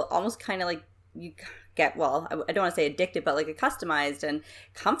people almost kind of you get, well, I don't want to say addicted, but customized and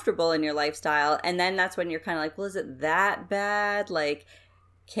comfortable in your lifestyle. And then that's when you're kind of well, is it that bad?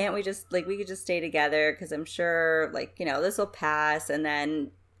 Can't we just, we could just stay together? Because I'm sure, this will pass. And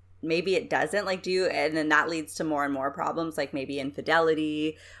then maybe it doesn't. And then that leads to more and more problems, maybe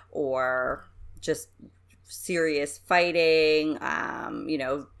infidelity or just serious fighting,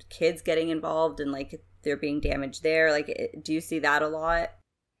 kids getting involved and they're being damaged there. Do you see that a lot?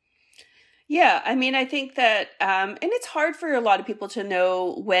 Yeah, I mean, I think that, and it's hard for a lot of people to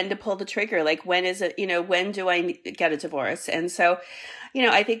know when to pull the trigger. When is it, when do I get a divorce? And so,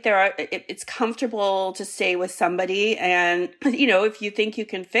 I think it's comfortable to stay with somebody. And, if you think you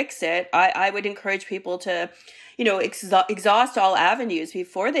can fix it, I would encourage people to, exhaust all avenues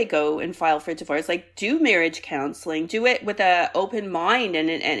before they go and file for divorce. Do marriage counseling, do it with an open mind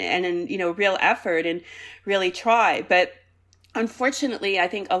and real effort and really try. But unfortunately, I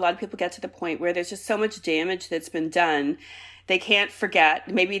think a lot of people get to the point where there's just so much damage that's been done. They can't forget.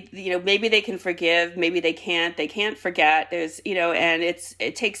 Maybe they can forgive. Maybe they can't. They can't forget. There's, and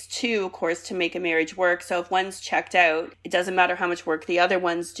it takes two, of course, to make a marriage work. So if one's checked out, it doesn't matter how much work the other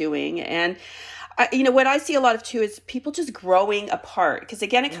one's doing. And what I see a lot of too is people just growing apart. Because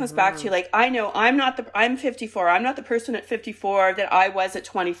again, it comes back to I know I'm 54. I'm not the person at 54 that I was at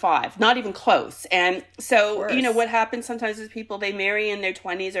 25. Not even close. And so, what happens sometimes is people, they marry in their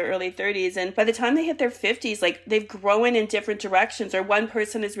 20s or early 30s. And by the time they hit their 50s, they've grown in different directions. Or one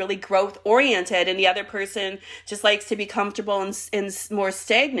person is really growth oriented and the other person just likes to be comfortable and more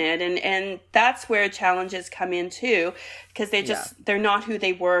stagnant. And that's where challenges come in too. Because they're not who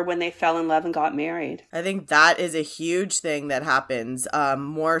they were when they fell in love and got married. I think that is a huge thing that happens,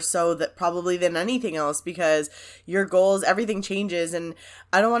 more so that probably than anything else, because your goals, everything changes. And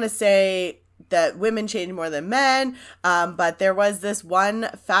I don't want to say that women change more than men, but there was this one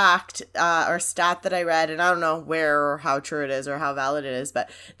fact or stat that I read, and I don't know where or how true it is or how valid it is, but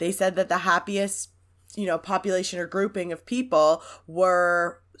they said that the happiest, population or grouping of people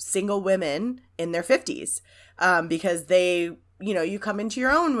were single women in their 50s. Because they you know, you come into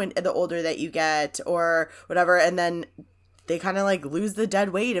your own when the older that you get or whatever, and then they kind of like lose the dead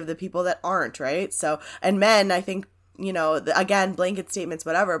weight of the people that aren't, right? So, and men, I think, you know, again, blanket statements,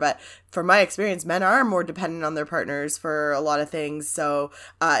 whatever, but from my experience, men are more dependent on their partners for a lot of things. So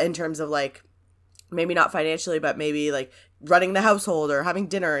in terms of like, maybe not financially, but maybe like running the household or having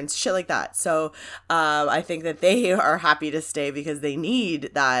dinner and shit like that. So I think that they are happy to stay because they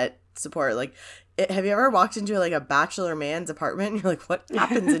need that support. Like, have you ever walked into like a bachelor man's apartment and you're like, what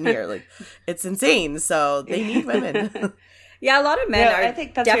happens in here? Like, it's insane. So they need women. Yeah, a lot of men I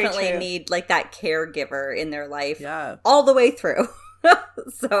think that's definitely need like that caregiver in their life yeah. all the way through.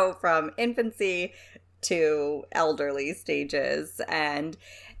 So from infancy to elderly stages, and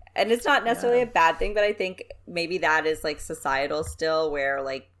it's not necessarily a bad thing, but I think maybe that is like societal still, where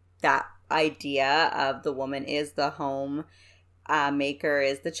like that idea of the woman is the home maker,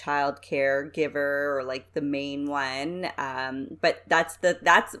 is the child caregiver, or like the main one. But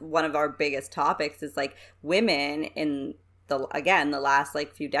that's one of our biggest topics, is like women in the last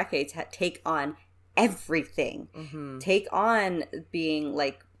like few decades take on everything. Mm-hmm. Take on being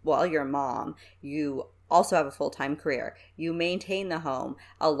like, well, you're a mom, you also have a full-time career, you maintain the home.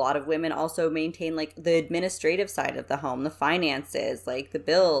 A lot of women also maintain like the administrative side of the home, the finances, like the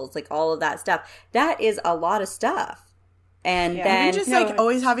bills, like all of that stuff. That is a lot of stuff. And then even just like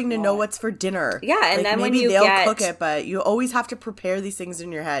always having to know what's for dinner. Yeah, and like, then maybe when they'll cook it, but you always have to prepare these things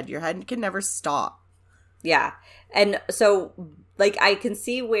in your head. Your head can never stop. Yeah. And so, like, I can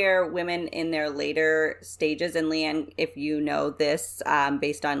see where women in their later stages, and Leanne, if you know this,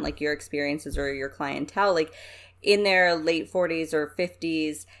 based on, like, your experiences or your clientele, like, in their late 40s or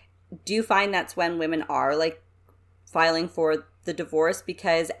 50s, do you find that's when women are, like, filing for the divorce?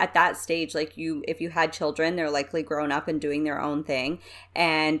 Because at that stage, like, if you had children, they're likely grown up and doing their own thing,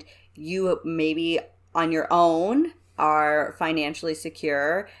 and you maybe on your own are financially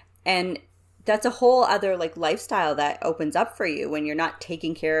secure, and that's a whole other like lifestyle that opens up for you when you're not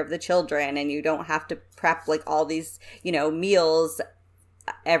taking care of the children, and you don't have to prep like all these, you know, meals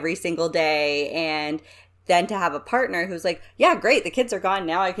every single day. And then to have a partner who's like, yeah, great, the kids are gone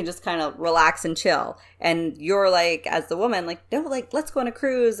now, I can just kind of relax and chill. And you're like, as the woman, like, no, like, let's go on a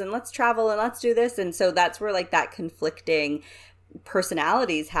cruise and let's travel and let's do this. And so that's where like that conflicting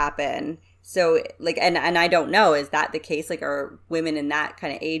personalities happen. So, like, and I don't know, is that the case? Like, are women in that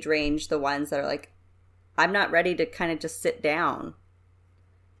kind of age range the ones that are like, I'm not ready to kind of just sit down?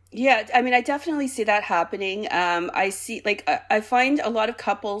 Yeah, I mean, I definitely see that happening. I see, like, I find a lot of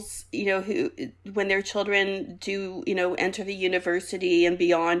couples, you know, who, when their children do, you know, enter the university and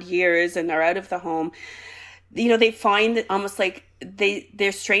beyond years and are out of the home, you know, they find that almost like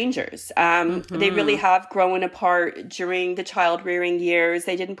they're strangers. They really have grown apart during the child rearing years.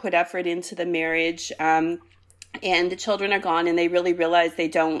 They didn't put effort into the marriage. And the children are gone, and they really realize they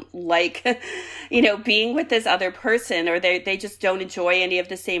don't like, you know, being with this other person, or they just don't enjoy any of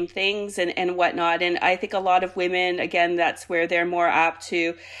the same things and whatnot. And I think a lot of women, again, that's where they're more apt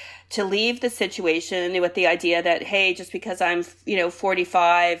to leave the situation with the idea that, hey, just because I'm, you know,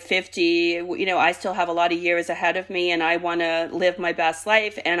 45, 50, you know, I still have a lot of years ahead of me, and I want to live my best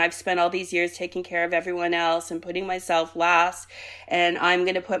life. And I've spent all these years taking care of everyone else and putting myself last. And I'm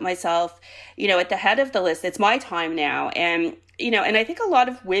going to put myself, you know, at the head of the list. It's my time now. And, you know, and I think a lot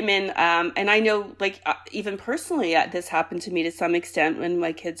of women, and I know, like, even personally, this happened to me to some extent when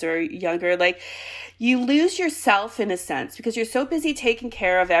my kids are younger, like, you lose yourself in a sense because you're so busy taking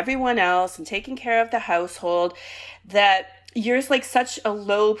care of everyone else and taking care of the household that you're like such a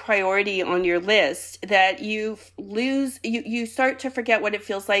low priority on your list that you start to forget what it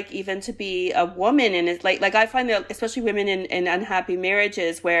feels like even to be a woman. And it's like I find that especially women in unhappy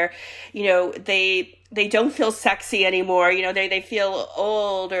marriages where, you know, they don't feel sexy anymore. You know, they feel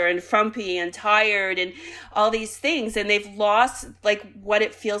older and frumpy and tired and all these things. And they've lost like what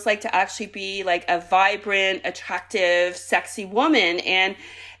it feels like to actually be like a vibrant, attractive, sexy woman. And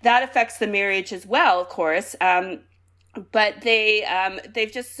that affects the marriage as well, of course. But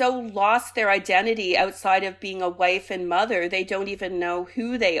they've just so lost their identity outside of being a wife and mother. They don't even know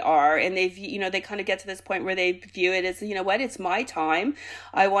who they are. And they've, you know, they kind of get to this point where they view it as, you know what, it's my time.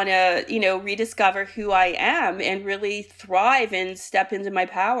 I want to, you know, rediscover who I am and really thrive and step into my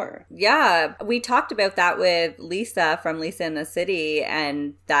power. Yeah. We talked about that with Lisa from Lisa in the City,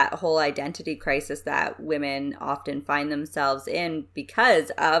 and that whole identity crisis that women often find themselves in because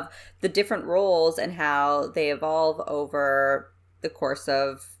of the different roles and how they evolve over the course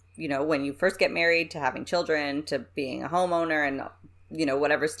of, you know, when you first get married to having children to being a homeowner and, you know,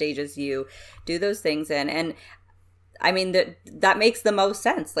 whatever stages you do those things in. And I mean, that makes the most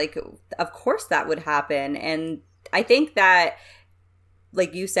sense. Like, of course that would happen. And I think that,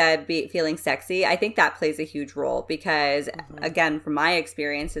 like you said, feeling sexy, I think that plays a huge role because, again, from my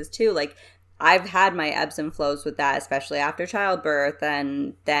experiences too, like I've had my ebbs and flows with that, especially after childbirth,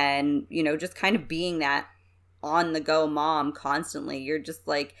 and then, you know, just kind of being that on the go mom constantly. You're just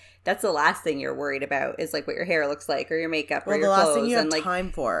like, that's the last thing you're worried about is like what your hair looks like or your makeup or your clothes. The last thing you have like,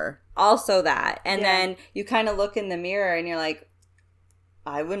 time for. Also that. And then you kind of look in the mirror and you're like,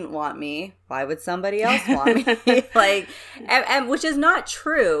 I wouldn't want me. Why would somebody else want me? Like, and which is not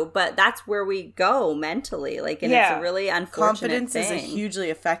true, but that's where we go mentally. Like, and it's a really unfortunate confidence thing. is hugely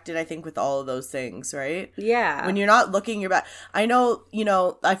affected, I think, with all of those things, right? Yeah. When you're not looking your best. I know, you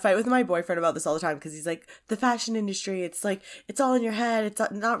know, I fight with my boyfriend about this all the time because he's like, the fashion industry, it's like, it's all in your head. It's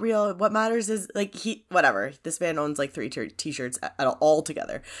not real. What matters is, like, whatever. This man owns like 3 t-shirts all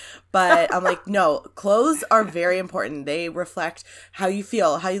together. But I'm like, no, clothes are very important. They reflect how you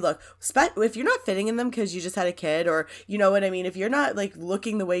feel, how you look. If you're not fitting in them because you just had a kid, or you know what I mean, if you're not like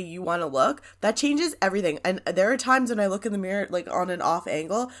looking the way you want to look, that changes everything. And there are times when I look in the mirror like on an off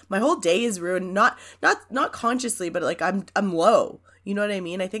angle, my whole day is ruined. Not consciously, but like I'm low. You know what I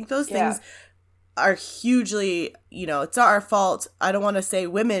mean? I think those things are hugely, you know, it's not our fault. I don't want to say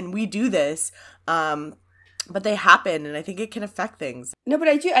women, we do this. But they happen, and I think it can affect things. No, but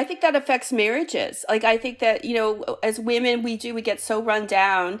I think that affects marriages. Like, I think that, you know, as women, we get so run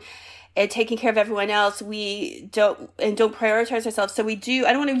down and taking care of everyone else. We don't prioritize ourselves. So we do,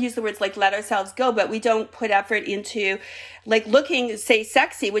 I don't want to use the words like let ourselves go, but we don't put effort into like looking, say,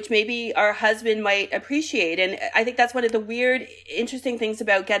 sexy, which maybe our husband might appreciate. And I think that's one of the weird, interesting things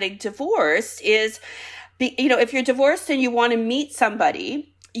about getting divorced is, you know, if you're divorced and you want to meet somebody,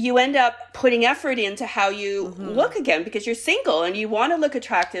 you end up putting effort into how you look again because you're single and you want to look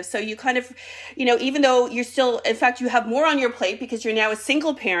attractive. So you kind of, you know, even though you're still, in fact, you have more on your plate because you're now a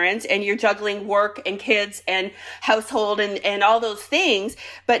single parent and you're juggling work and kids and household and all those things.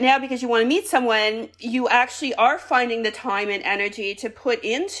 But now because you want to meet someone, you actually are finding the time and energy to put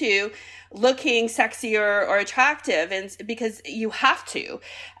into looking sexy or attractive, and because you have to.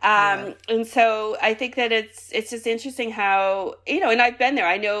 And so I think that it's just interesting how, you know, and I've been there.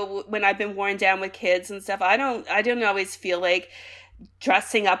 I know when I've been worn down with kids and stuff, I don't always feel like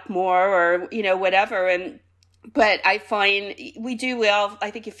dressing up more or, you know, whatever. But I find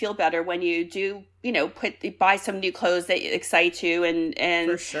I think you feel better when you do, you know, buy some new clothes that excite you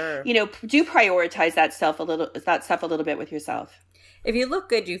and for sure, you know, do prioritize that stuff a little bit with yourself. If you look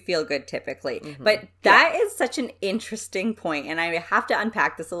good, you feel good typically. But that is such an interesting point, and I have to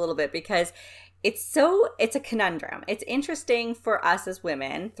unpack this a little bit because it's a conundrum. It's interesting for us as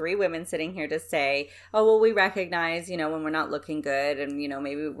women, 3 women sitting here to say, oh, well, we recognize, you know, when we're not looking good and, you know,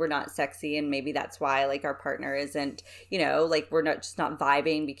 maybe we're not sexy and maybe that's why like our partner isn't, you know, like we're not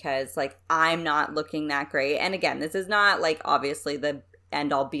vibing because like I'm not looking that great. And again, this is not like obviously the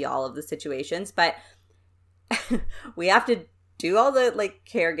end all be all of the situations, but we have to do all the like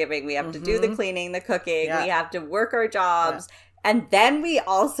caregiving. We have to do the cleaning, the cooking. We have to work our jobs. And then we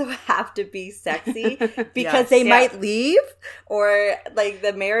also have to be sexy because they might leave or like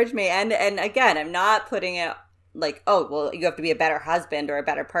the marriage may end. And again, I'm not putting it like, oh, well, you have to be a better husband or a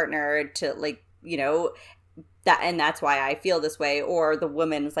better partner to like, you know, and that's why I feel this way. Or the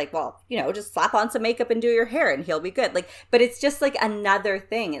woman is like, well, you know, just slap on some makeup and do your hair and he'll be good. Like, but it's just like another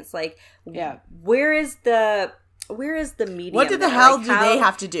thing. It's like, where is the medium? What the hell do they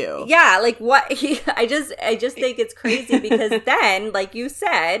have to do? Yeah, like what? I just think it's crazy because then, like you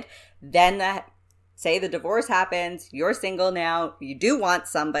said, then say the divorce happens, you're single now, you do want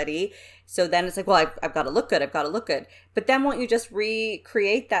somebody, so then it's like, well, I've got to look good, But then won't you just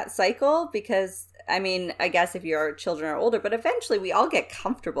recreate that cycle? Because I mean, I guess if your children are older, but eventually we all get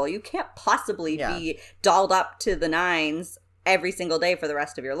comfortable. You can't possibly be dolled up to the nines every single day for the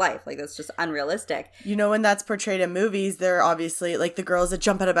rest of your life. Like, that's just unrealistic. You know, when that's portrayed in movies, they're obviously like the girls that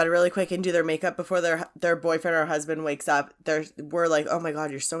jump out of bed really quick and do their makeup before their boyfriend or husband wakes up. We're like, oh my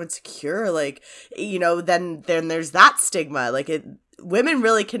God, you're so insecure. Like, you know, then there's that stigma. Like, women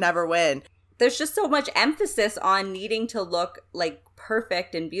really can never win. There's just so much emphasis on needing to look like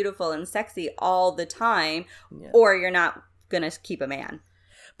perfect and beautiful and sexy all the time, or you're not gonna keep a man.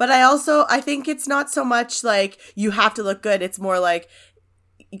 But I think it's not so much like you have to look good. It's more like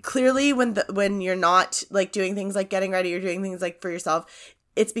clearly when you're not like doing things like getting ready or doing things like for yourself,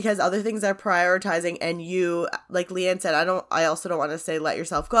 it's because other things are prioritizing, and you, like Leanne said, I also don't want to say let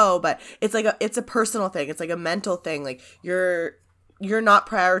yourself go, but it's like it's a personal thing. It's like a mental thing. Like you're not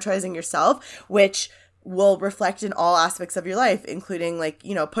prioritizing yourself, which will reflect in all aspects of your life, including like,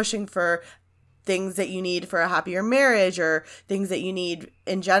 you know, pushing for things that you need for a happier marriage or things that you need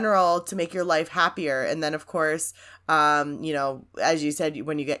in general to make your life happier. And then, of course, you know, as you said,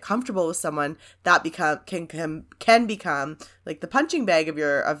 when you get comfortable with someone, that can become like the punching bag of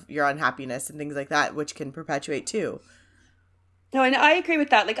your unhappiness and things like that, which can perpetuate too. No, and I agree with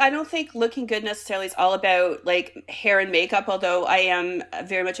that. Like, I don't think looking good necessarily is all about like hair and makeup, although I am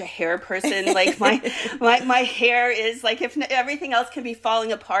very much a hair person. Like my hair is like, if everything else can be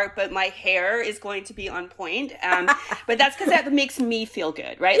falling apart, but my hair is going to be on point. But that's because that makes me feel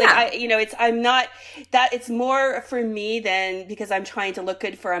good, right? Yeah. Like it's more for me than because I'm trying to look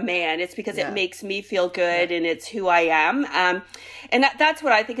good for a man. It's because it makes me feel good and it's who I am. And that's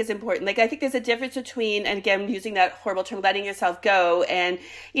what I think is important. Like, I think there's a difference between, and again, using that horrible term, letting yourself go and,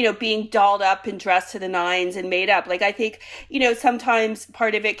 you know, being dolled up and dressed to the nines and made up. Like, I think, you know, sometimes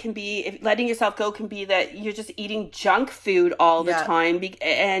part of it can be, letting yourself go can be that you're just eating junk food all the time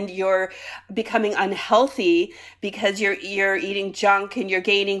and you're becoming unhealthy because you're eating junk and you're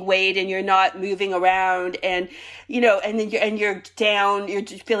gaining weight and you're not moving around and, you know, and then you're down, you're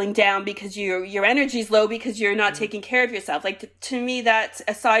feeling down because your energy's low because you're not taking care of yourself. Like, to me, that's,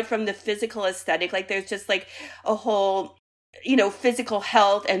 aside from the physical aesthetic, like there's just like a whole, you know, physical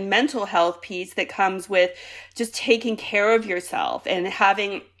health and mental health piece that comes with just taking care of yourself and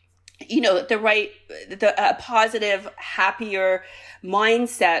having, you know, a positive, happier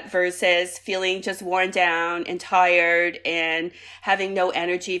mindset versus feeling just worn down and tired and having no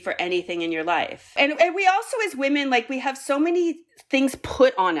energy for anything in your life. And we also, as women, like, we have so many things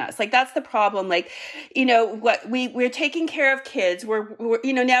put on us. Like, that's the problem. Like, you know, what we're taking care of kids. We're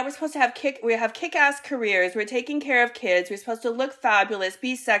you know, now we're supposed to have kick-ass careers. We're taking care of kids. We're supposed to look fabulous,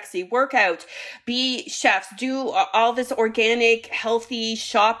 be sexy, work out, be chefs, do all this organic, healthy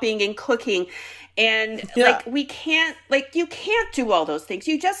shopping and cooking. And like, we can't, like, you can't do all those things.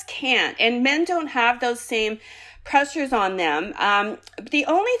 You just can't. And men don't have those same pressures on them. The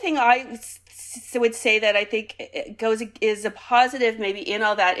only thing I would say that I think is a positive maybe in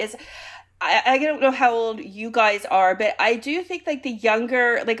all that is, I don't know how old you guys are, but I do think like the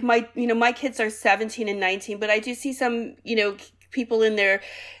younger, like my kids are 17 and 19, but I do see some, you know, people in their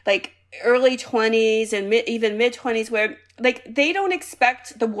like early 20s and even mid 20s where like they don't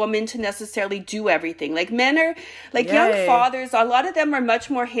expect the woman to necessarily do everything. Like, men are like young fathers, a lot of them are much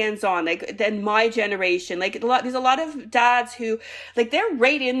more hands-on like than my generation. Like, there's a lot of dads who like they're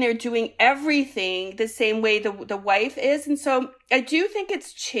right in there doing everything the same way the wife is. And so I do think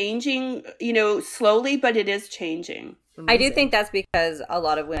it's changing, you know, slowly, but it is changing. Amazing. I do think that's because a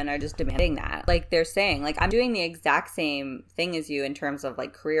lot of women are just demanding that. Like, they're saying, like, I'm doing the exact same thing as you in terms of,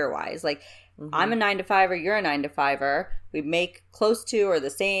 like, career-wise. Like, I'm a 9-to-5er, you're a 9-to-5er. We make close to or the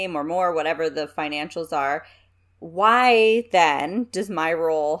same or more, whatever the financials are. Why, then, does my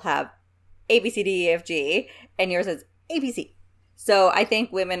role have A, B, C, D, E, F, G, and yours is A, B, C? So I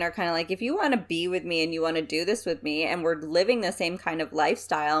think women are kind of like, if you want to be with me and you want to do this with me and we're living the same kind of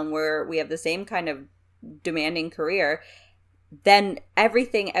lifestyle and we have the same kind of demanding career, then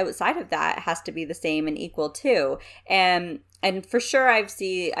everything outside of that has to be the same and equal too. And for sure I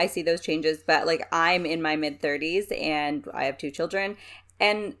see those changes, but like, I'm in my mid-30s and I have 2 children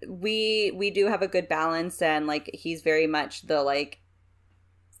and we do have a good balance, and like, he's very much the like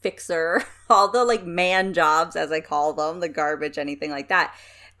fixer, all the like man jobs, as I call them, the garbage, anything like that.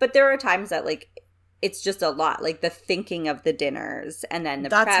 But there are times that like, it's just a lot, like the thinking of the dinners and then the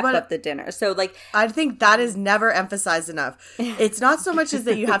prep of the dinner. So like, I think that is never emphasized enough. It's not so much as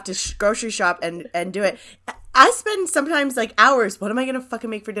that you have to grocery shop and do it. I spend sometimes like hours. What am I going to fucking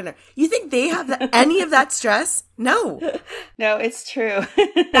make for dinner? You think they have any of that stress? No. No, it's true.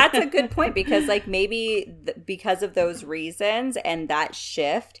 That's a good point, because like, maybe because of those reasons and that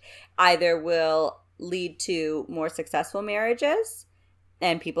shift either will lead to more successful marriages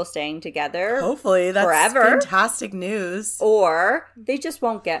and people staying together, hopefully, that's forever. Fantastic news. Or they just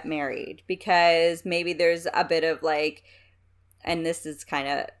won't get married because maybe there's a bit of like, and this is kind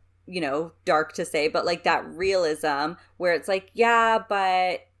of, you know, dark to say, but like that realism where it's like, yeah,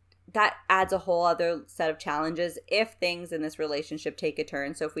 but that adds a whole other set of challenges if things in this relationship take a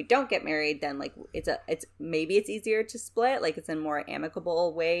turn. So if we don't get married, then like maybe it's easier to split, like it's a more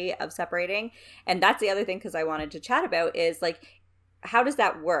amicable way of separating. And that's the other thing, because I wanted to chat about, is like, how does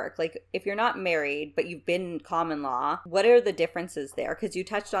that work? Like, if you're not married, but you've been in common law, what are the differences there? Because you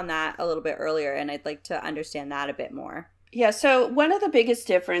touched on that a little bit earlier, and I'd like to understand that a bit more. Yeah, so one of the biggest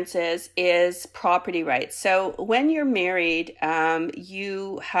differences is property rights. So when you're married,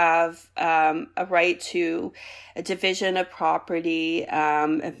 you have a right to a division of property,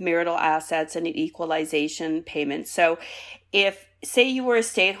 of marital assets, and an equalization payment. So if say you were a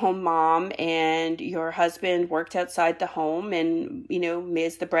stay-at-home mom and your husband worked outside the home and,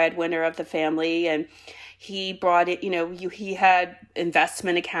 is the breadwinner of the family, and he brought it, he had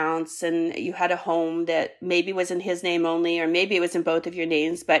investment accounts and you had a home that maybe was in his name only, or maybe it was in both of your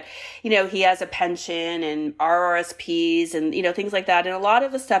names, but, he has a pension and RRSPs and, things like that. And a lot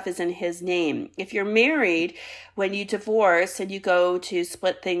of the stuff is in his name. If you're married, when you divorce and you go to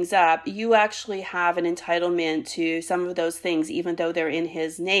split things up, you actually have an entitlement to some of those things, even though they're in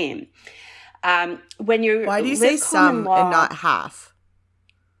his name. Why do you say some and not half?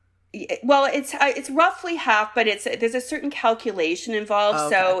 Well, it's roughly half, but there's a certain calculation involved.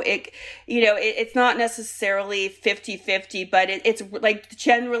 Oh, okay. So it's not necessarily 50-50, but it's like,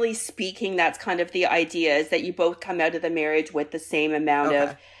 generally speaking, that's kind of the idea, is that you both come out of the marriage with the same amount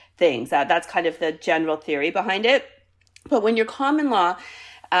of things. That's kind of the general theory behind it. But when you're common law,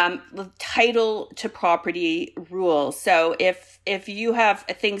 title to property rules. So if you have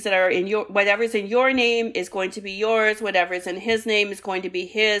things that are in whatever's in your name is going to be yours, whatever's in his name is going to be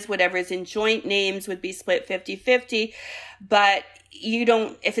his, whatever's in joint names would be split 50-50. But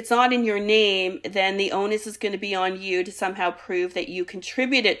if it's not in your name, then the onus is going to be on you to somehow prove that you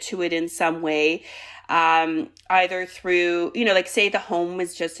contributed to it in some way. Either through, like say the home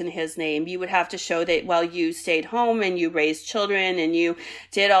was just in his name, you would have to show that, well, you stayed home and you raised children and you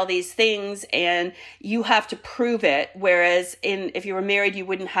did all these things and you have to prove it. Whereas if you were married, you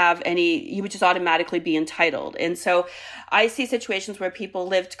wouldn't have you would just automatically be entitled. And so I see situations where people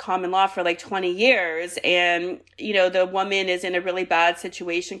lived common law for like 20 years and, the woman is in a really bad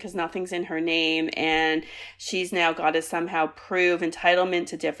situation because nothing's in her name and she's now got to somehow prove entitlement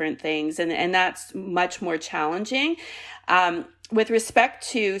to different things. And that's much more challenging. With respect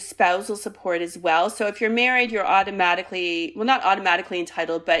to spousal support as well. So if you're married, you're automatically, well, not automatically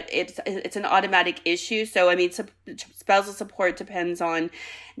entitled, but it's an automatic issue. So, I mean, spousal support depends on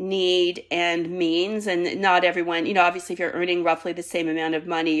need and means, and not everyone, obviously if you're earning roughly the same amount of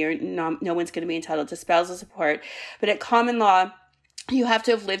money, no one's going to be entitled to spousal support. But at common law, you have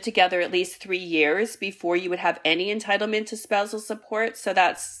to have lived together at least 3 years before you would have any entitlement to spousal support. So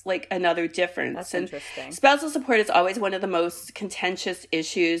that's like another difference. That's interesting. Spousal support is always one of the most contentious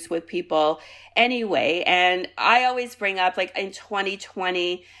issues with people anyway. And I always bring up, like, in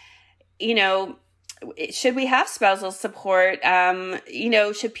 2020, should we have spousal support?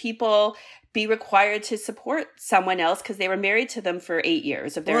 Should people be required to support someone else because they were married to them for 8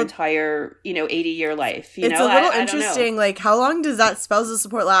 years of their entire, 80-year life? It's a little interesting. Like, how long does that spousal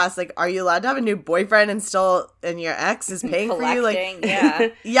support last? Like, are you allowed to have a new boyfriend and your ex is paying for you? Like, yeah.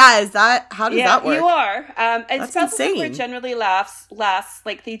 Yeah, how does that work? You are. And that's spousal insane. support generally lasts,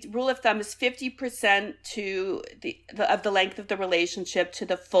 like, the rule of thumb is 50% to of the length of the relationship to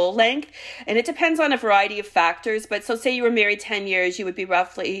the full length. And it depends on a variety of factors. But so say you were married 10 years, you would be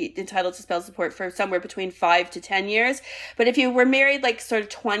roughly entitled to spousal support for somewhere between 5 to 10 years. But if you were married like sort of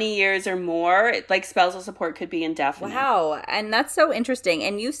 20 years or more, like, spousal support could be indefinite. Wow. And that's so interesting.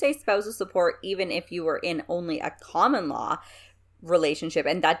 And you say spousal support even if you were in only a common law relationship,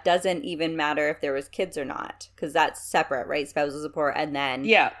 and that doesn't even matter if there was kids or not, because that's separate, right? Spousal support and then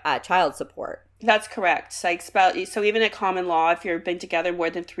child support. That's correct. So even at common law, if you've been together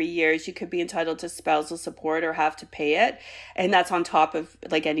more than 3 years, you could be entitled to spousal support or have to pay it. And that's on top of,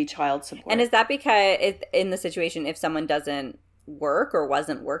 like, any child support. And is that because in the situation, if someone doesn't work or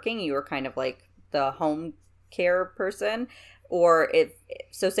wasn't working, you were kind of like the home care person? Or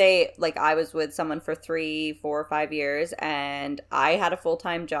say, like, I was with someone for 3, 4, 5 years and I had a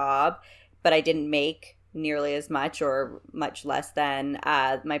full-time job, but I didn't make nearly as much or much less than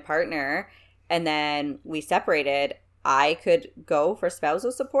my partner, and then we separated, I could go for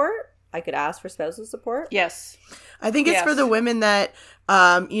spousal support? I could ask for spousal support? Yes. I think it's for the women that,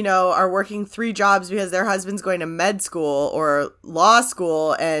 are working 3 jobs because their husband's going to med school or law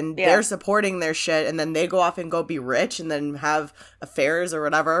school and they're supporting their shit, and then they go off and go be rich and then have affairs or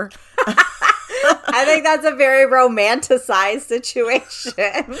whatever. I think that's a very romanticized situation.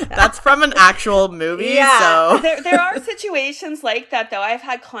 That's from an actual movie. Yeah. So there are situations like that, though. I've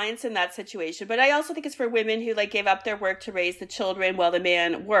had clients in that situation. But I also think it's for women who, like, gave up their work to raise the children while the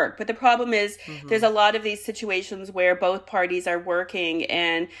man worked. But the problem is there's a lot of these situations where both parties are working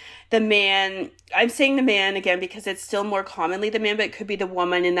and the man, I'm saying the man again because it's still more commonly the man, but it could be the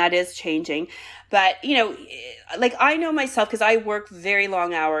woman, and that is changing. But, like, I know myself because I work very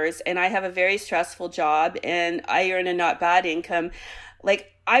long hours and I have a very stressful job and I earn a not bad income.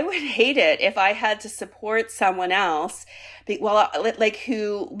 Like, I would hate it if I had to support someone else,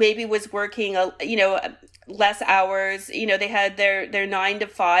 who maybe was working, less hours. They had their 9 to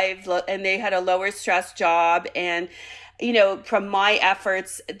 5 and they had a lower stress job, and you know, from my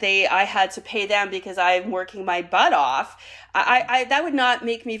efforts, I had to pay them because I'm working my butt off. I that would not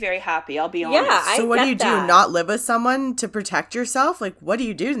make me very happy. I'll be honest. Yeah, so what do you do? Not live with someone to protect yourself? Like, what do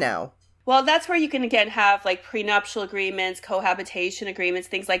you do now? Well, that's where you can, again, have like prenuptial agreements, cohabitation agreements,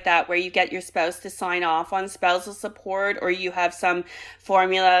 things like that, where you get your spouse to sign off on spousal support, or you have some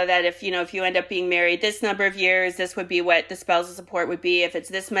formula that if you end up being married this number of years, this would be what the spousal support would be. If it's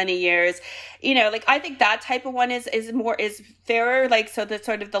this many years, like, I think that type of one is fairer. Like, so the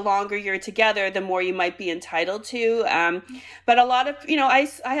sort of the longer you're together, the more you might be entitled to. But a lot of,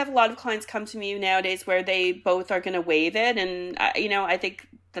 I have a lot of clients come to me nowadays where they both are going to waive it. And, I think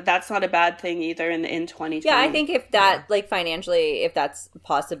that's not a bad thing either in 2020. Yeah, I think if that, like, financially, if that's a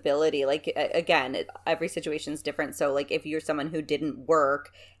possibility, like, again, every situation is different. So, like, if you're someone who didn't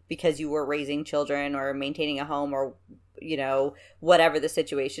work because you were raising children or maintaining a home or, whatever the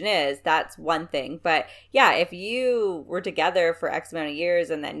situation is, that's one thing. But, yeah, if you were together for X amount of years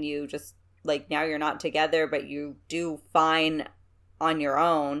and then you just, like, now you're not together, but you do fine on your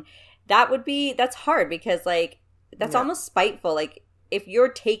own, that's hard because, like, that's almost spiteful. Like, if you're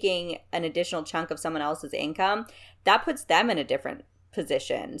taking an additional chunk of someone else's income, that puts them in a different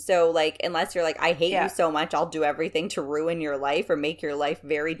position. So, like, unless you're like, I hate you so much, I'll do everything to ruin your life or make your life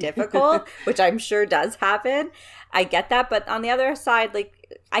very difficult, which I'm sure does happen. I get that. But on the other side, like,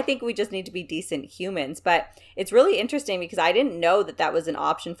 I think we just need to be decent humans. But it's really interesting because I didn't know that was an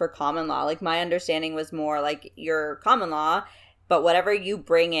option for common law. Like, my understanding was more like your common law, but whatever you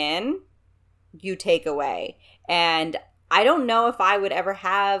bring in, you take away. And I don't know if I would ever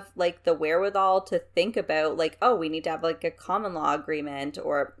have, like, the wherewithal to think about, like, oh, we need to have, like, a common law agreement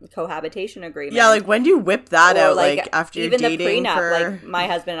or cohabitation agreement. Yeah, like, when do you whip that out, like after you're dating? Even the prenup, like, my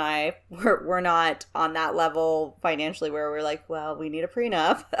husband and I, we're not on that level financially where we're like, well, we need a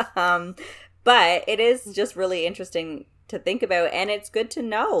prenup. But it is just really interesting to think about, and it's good to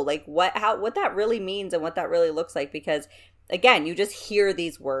know, like, what that really means and what that really looks like, because, again, you just hear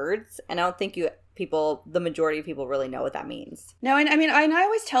these words, and I don't think the majority of people really know what that means. No, and I mean, I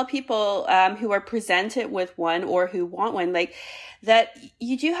always tell people who are presented with one or who want one, like, that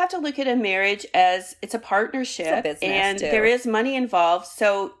you do have to look at a marriage as it's a partnership, it's a business and too. There is money involved.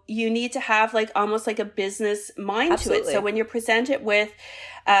 So you need to have, like, almost like a business mind to it. So when you're presented with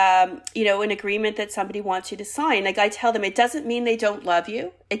an agreement that somebody wants you to sign, like, I tell them, it doesn't mean they don't love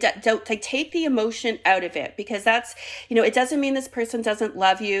you. Don't like, take the emotion out of it, because that's, it doesn't mean this person doesn't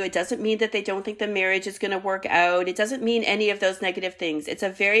love you. It doesn't mean that they don't think the marriage is going to work out. It doesn't mean any of those negative things. It's a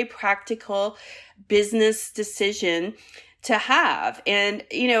very practical business decision to have. And,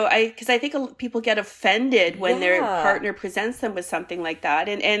 because I think people get offended when their partner presents them with something like that.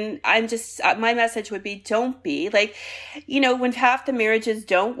 And I'm just, my message would be, don't be like, when half the marriages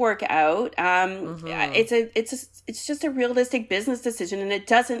don't work out, it's just a realistic business decision. And it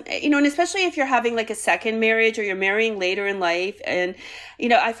doesn't, and especially if you're having, like, a second marriage or you're marrying later in life. And,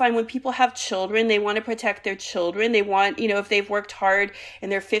 I find when people have children, they want to protect their children. They want, if they've worked hard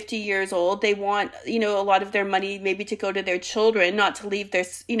and they're 50 years old, they want, a lot of their money maybe to go to their children, not to leave their,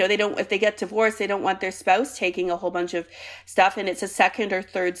 they don't, if they get divorced, they don't want their spouse taking a whole bunch of stuff, and it's a second or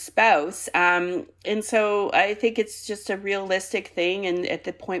third spouse. And so I think it's just a realistic thing. And at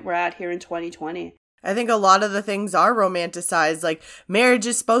the point we're at here in 2020. I think a lot of the things are romanticized, like marriage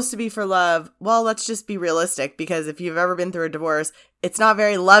is supposed to be for love. Well, let's just be realistic, because if you've ever been through a divorce, it's not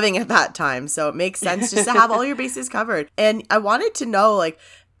very loving at that time. So it makes sense just to have all your bases covered. And I wanted to know, like,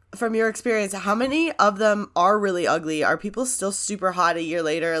 from your experience, how many of them are really ugly? Are people still super hot a year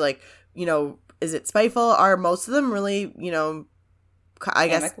later? Like, is it spiteful? Are most of them really, I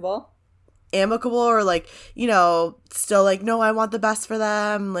guess amicable, or like, still like, no, I want the best for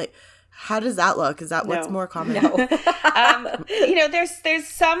them? Like, how does that look? Is that what's more common? No. There's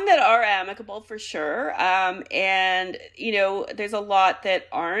some that are amicable for sure. And, there's a lot that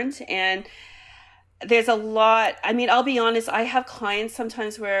aren't. And there's a lot, I mean, I'll be honest, I have clients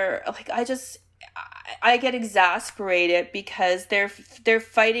sometimes where, like, I get exasperated because they're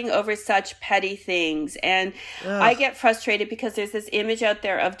fighting over such petty things. And I get frustrated because there's this image out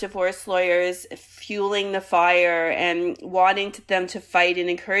there of divorce lawyers fueling the fire and wanting them to fight and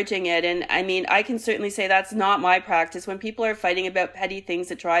encouraging it. And I mean, I can certainly say that's not my practice. When people are fighting about petty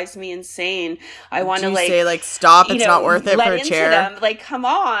things, it drives me insane. I want to say, like, stop, it's not worth it for a chair. Them. Like, come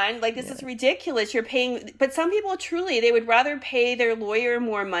on, like, this is ridiculous. You're paying, but some people truly, they would rather pay their lawyer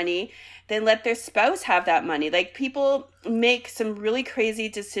more money than let their spouse have that money. Like, people make some really crazy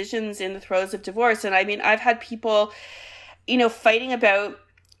decisions in the throes of divorce. And I mean, I've had people, fighting about,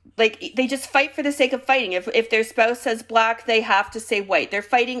 like, they just fight for the sake of fighting. If their spouse says black, they have to say white. They're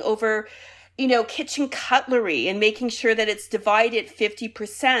fighting over, kitchen cutlery and making sure that it's divided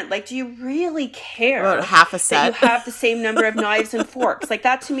 50%. Like, do you really care about half a set that you have the same number of knives and forks? Like,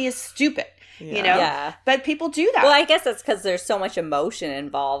 that to me is stupid. Yeah. But people do that. Well, I guess that's because there's so much emotion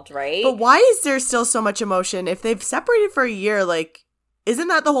involved, right? But why is there still so much emotion? If they've separated for a year, like, isn't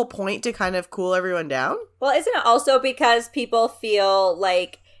that the whole point, to kind of cool everyone down? Well, isn't it also because people feel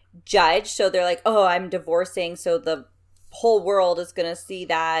like judged? So they're like, oh, I'm divorcing, so the whole world is going to see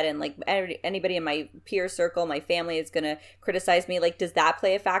that, and like anybody in my peer circle, my family is going to criticize me. Like, does that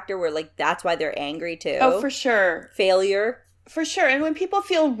play a factor where like that's why they're angry too? Oh, for sure. Failure. For sure. And when people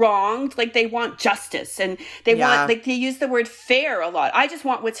feel wronged, like they want justice, and they want, like, they use the word fair a lot. I just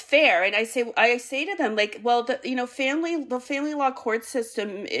want what's fair. And I say to them, like, well, the family law court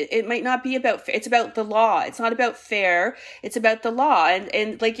system, it might not be about, it's about the law. It's not about fair. It's about the law.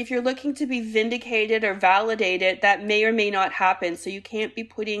 And like, if you're looking to be vindicated or validated, that may or may not happen. So you can't be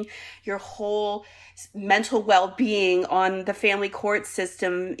putting your whole mental well-being on the family court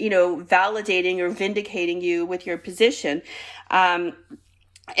system, validating or vindicating you with your position. And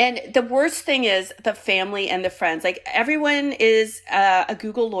the worst thing is the family and the friends. Like, everyone is a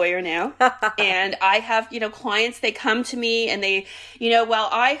Google lawyer now. And I have, clients, they come to me and they, well,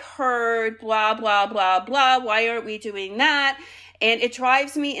 I heard blah, blah, blah, blah. Why aren't we doing that? And it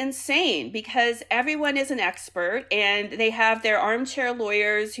drives me insane because everyone is an expert, and they have their armchair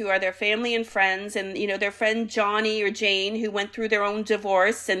lawyers who are their family and friends, and, their friend Johnny or Jane who went through their own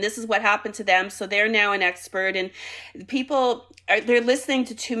divorce, and this is what happened to them. So they're now an expert, and they're listening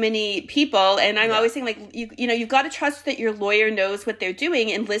to too many people. And I'm always saying, like, you've got to trust that your lawyer knows what they're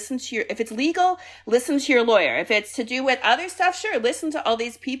doing, and listen to if it's legal, listen to your lawyer. If it's to do with other stuff, sure, listen to all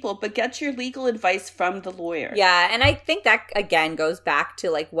these people, but get your legal advice from the lawyer. Yeah. And I think that, again, goes back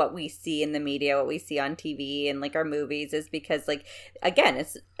to like what we see in the media, what we see on TV and like our movies, is because, like, again,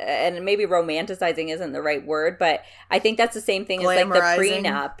 it's, and maybe romanticizing isn't the right word, but I think that's the same thing as like the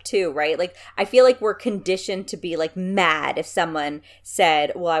prenup too, right? Like, I feel like we're conditioned to be like mad if someone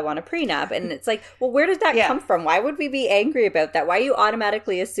said, well, I want a prenup. And it's like, well, where does that come from? Why would we be angry about that? Why are you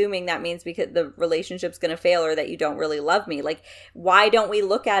automatically assuming that means because the relationship's going to fail or that you don't really love me? Like, why don't we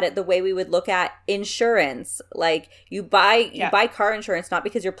look at it the way we would look at insurance? Like, you buy car insurance not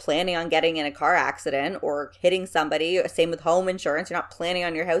because you're planning on getting in a car accident or hitting somebody. Same with home insurance. You're not planning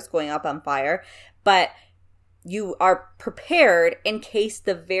on your house going up on fire, but you are prepared in case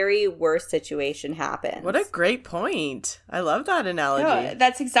the very worst situation happens. What a great point. I love that analogy. No,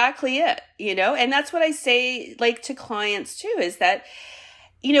 that's exactly it, and that's what I say, like, to clients too, is that,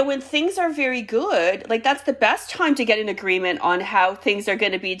 when things are very good, like, that's the best time to get an agreement on how things are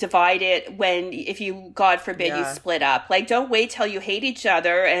going to be divided if you, God forbid, you split up. Like, don't wait till you hate each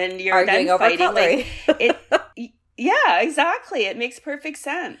other and you're arguing then fighting. Cutlery. Yeah, exactly. It makes perfect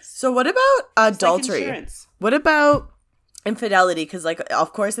sense. So what about adultery? Like, what about infidelity? Because, like,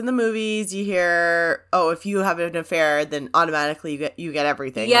 of course, in the movies you hear, oh, if you have an affair, then automatically you get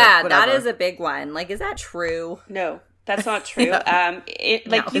everything. Yeah, that is a big one. Like, is that true? No. That's not true. You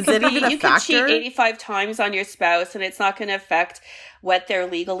could cheat 85 times on your spouse and it's not going to affect what they're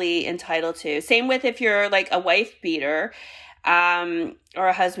legally entitled to. Same with if you're like a wife beater, or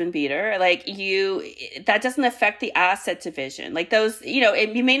a husband beater, like, that doesn't affect the asset division. Like, those,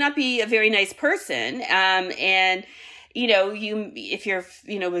 you may not be a very nice person, and if you're,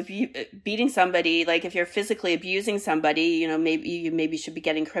 beating somebody, like, if you're physically abusing somebody, maybe should be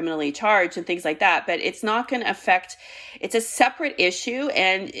getting criminally charged and things like that. But it's not going to affect, it's a separate issue.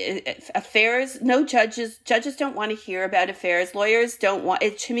 And affairs, no judges don't want to hear about affairs. Lawyers don't want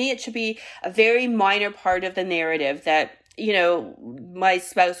it. To me, it should be a very minor part of the narrative that, my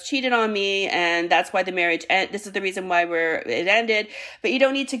spouse cheated on me and that's why the marriage this is the reason why it ended. But you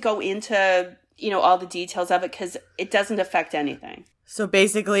don't need to go into, all the details of it, because it doesn't affect anything. So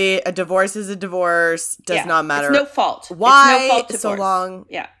basically, a divorce is a divorce. Does not matter. It's no fault. Why? It's no fault divorce. So long.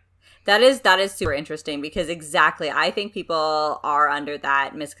 Yeah. That is super interesting, because exactly, I think people are under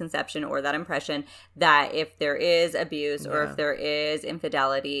that misconception or that impression that if there is abuse or if there is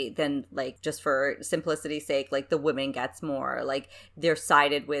infidelity, then, like, just for simplicity's sake, like, the woman gets more, like, they're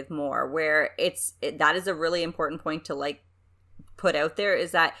sided with more, where that is a really important point to, like, put out there,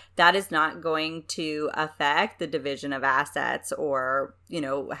 is that is not going to affect the division of assets or,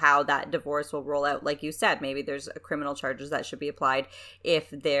 how that divorce will roll out. Like you said, maybe there's criminal charges that should be applied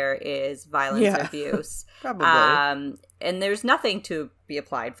if there is violence or abuse. Probably. And there's nothing to be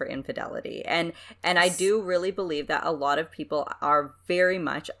applied for infidelity. And I do really believe that a lot of people are very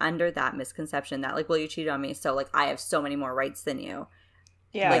much under that misconception that, like, well, you cheated on me, so, like, I have so many more rights than you.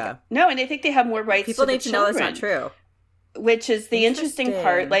 Yeah. No, and I think they have more rights. People need to know that's not true. Which is the interesting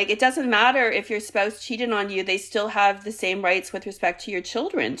part. Like, it doesn't matter if your spouse cheated on you, they still have the same rights with respect to your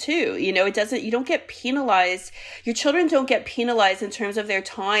children too. You know, you don't get penalized. Your children don't get penalized in terms of their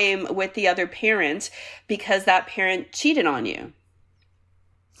time with the other parent because that parent cheated on you.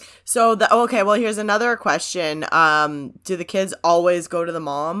 So, okay, well, here's another question. Do the kids always go to the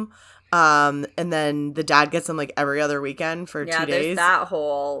mom? And then the dad gets them like every other weekend for 2 days? Yeah, there's that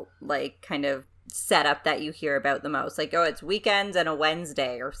whole like kind of setup that you hear about the most. Like, oh, it's weekends and a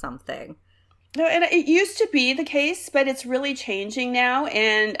Wednesday or something. No, and it used to be the case, but it's really changing now.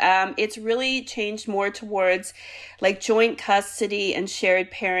 And it's really changed more towards like joint custody and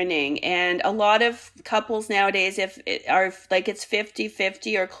shared parenting. And a lot of couples nowadays it's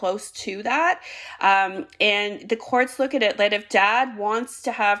 50-50 or close to that. And the courts look at it that if dad wants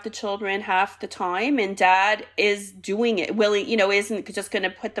to have the children half the time and dad is doing it, isn't just going to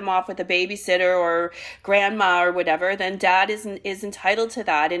put them off with a babysitter or grandma or whatever, then dad is entitled to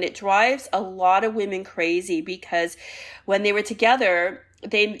that. And it drives a lot of women crazy because when they were together,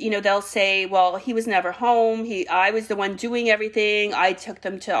 they'll say, well, he was never home. I was the one doing everything. I took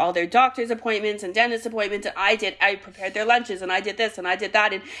them to all their doctor's appointments and dentist appointments. And I prepared their lunches and I did this and I did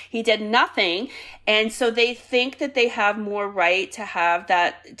that. And he did nothing. And so they think that they have more right to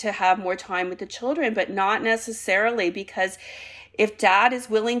have more time with the children, but not necessarily, because if dad is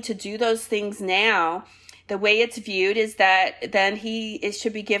willing to do those things now, the way it's viewed is that then he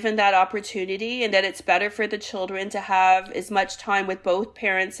should be given that opportunity, and that it's better for the children to have as much time with both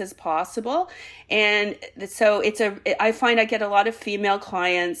parents as possible. And so I find I get a lot of female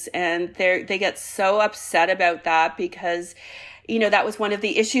clients, and they get so upset about that because, that was one of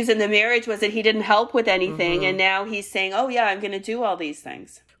the issues in the marriage, was that he didn't help with anything. Mm-hmm. And now he's saying, oh yeah, I'm going to do all these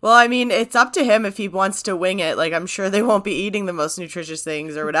things. Well, I mean, it's up to him if he wants to wing it. Like, I'm sure they won't be eating the most nutritious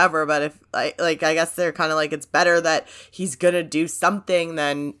things or whatever, but if, I guess they're kind of like, it's better that he's gonna do something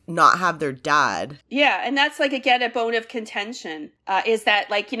than not have their dad. Yeah, and that's, like, again, a bone of contention, is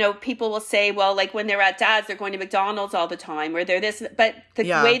that, like, people will say, well, like, when they're at dad's, they're going to McDonald's all the time, or they're this, but the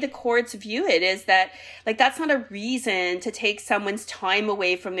way the courts view it is that, like, that's not a reason to take someone's time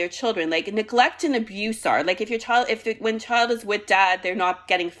away from their children. Like, neglect and abuse are, like, when child is with dad, they're not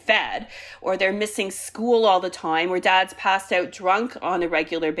getting fed, or they're missing school all the time, or dad's passed out drunk on a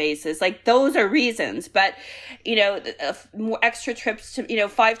regular basis. Like, those are reasons. But, more extra trips to,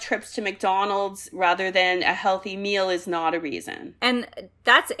 5 trips to McDonald's rather than a healthy meal is not a reason. And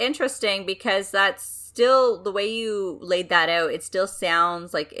that's interesting, because that's still, the way you laid that out, it still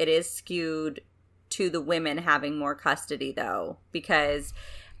sounds like it is skewed to the women having more custody, though, because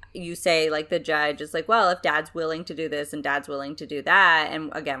you say, like, the judge is like, well, if dad's willing to do this and dad's willing to do that, and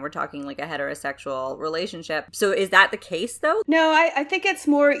again, we're talking like a heterosexual relationship. So is that the case, though? No, I think it's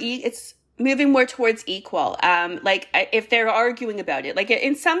more, it's moving more towards equal. If they're arguing about it, like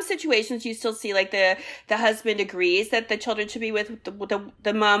in some situations, you still see like the husband agrees that the children should be with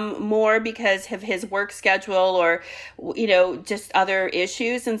the mom more because of his work schedule or, just other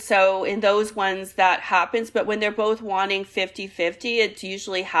issues. And so in those ones that happens, but when they're both wanting 50-50, it's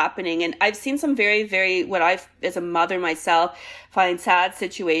usually happening. And I've seen some very, very, what I've, as a mother myself, find sad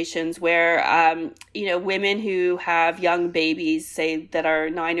situations where, women who have young babies, say that are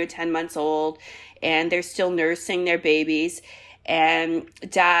 9 or 10 months old, and they're still nursing their babies, and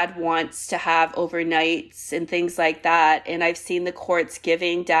dad wants to have overnights and things like that. And I've seen the courts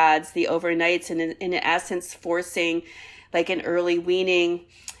giving dads the overnights and in essence forcing like an early weaning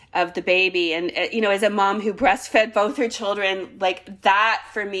of the baby. And, as a mom who breastfed both her children, like that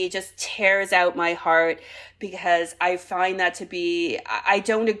for me just tears out my heart, because I find that to be, I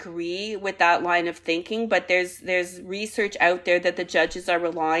don't agree with that line of thinking, but there's research out there that the judges are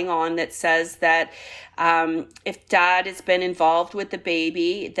relying on that says that if dad has been involved with the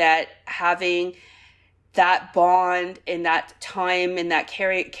baby, that having that bond and that time and that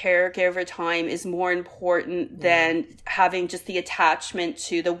caregiver time is more important than having just the attachment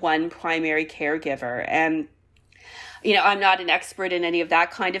to the one primary caregiver. And, I'm not an expert in any of that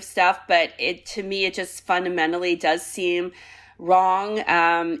kind of stuff, but to me, it just fundamentally does seem wrong.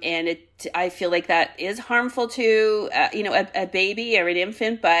 And I feel like that is harmful to, a baby or an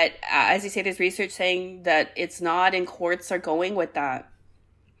infant. But as you say, there's research saying that it's not, and courts are going with that.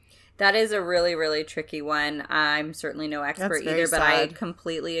 That is a really, really tricky one. I'm certainly no expert either, but I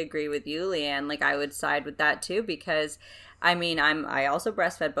completely agree with you, Leanne. Like, I would side with that too, because I also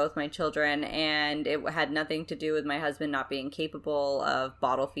breastfed both my children, and it had nothing to do with my husband not being capable of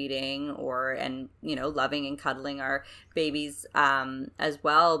bottle feeding and loving and cuddling our babies as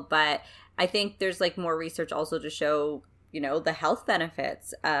well. But I think there's like more research also to show, the health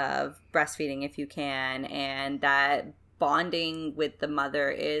benefits of breastfeeding if you can, and that bonding with the mother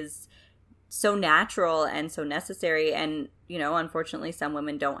is so natural and so necessary. And, you know, unfortunately, some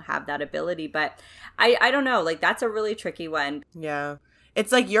women don't have that ability. But I don't know. Like, that's a really tricky one. Yeah.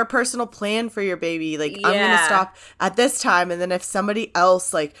 It's like your personal plan for your baby. Like, I'm going to stop at this time. And then if somebody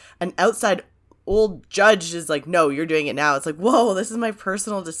else, like an outside old judge is like, no, you're doing it now. It's like, whoa, this is my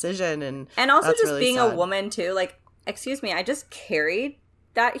personal decision. And also just really being sad. A woman too. Like, excuse me, I just carried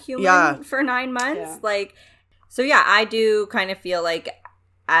that human for 9 months. Yeah. Like, so yeah, I do kind of feel like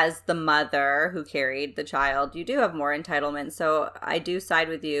as the mother who carried the child, you do have more entitlement. So I do side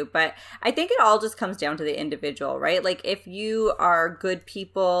with you. But I think it all just comes down to the individual, right? Like, if you are good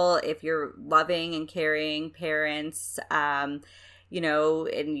people, if you're loving and caring parents, you know,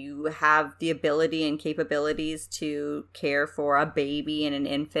 and you have the ability and capabilities to care for a baby and an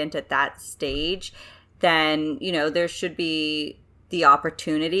infant at that stage, then, you know, there should be the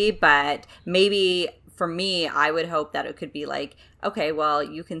opportunity. But maybe for me, I would hope that it could be like, okay, well,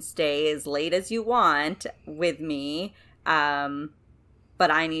 you can stay as late as you want with me, but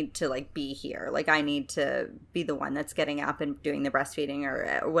I need to, like, be here. Like, I need to be the one that's getting up and doing the breastfeeding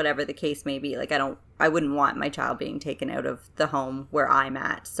or whatever the case may be. Like, I wouldn't want my child being taken out of the home where I'm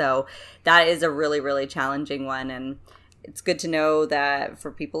at. So that is a really, really challenging one. And it's good to know that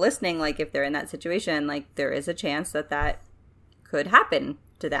for people listening, like, if they're in that situation, like, there is a chance that could happen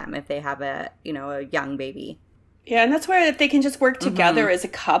to them if they have a young baby. Yeah, and that's where if they can just work together as a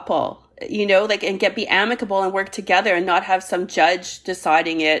couple, you know, like, and be amicable and work together and not have some judge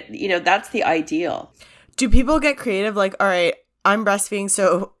deciding it, you know, that's the ideal. Do people get creative? Like, all right, I'm breastfeeding,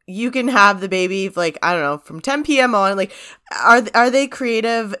 so you can have the baby, like, I don't know, from 10 p.m. on. Like, are they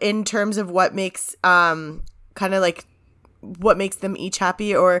creative in terms of what makes kind of like what makes them each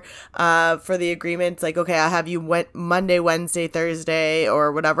happy, or for the agreements, like, okay, I'll have you Monday, Wednesday, Thursday,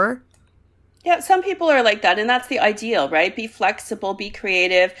 or whatever? Yeah, some people are like that, and that's the ideal, right? Be flexible, be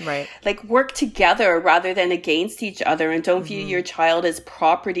creative, right? Like, work together rather than against each other, and don't view your child as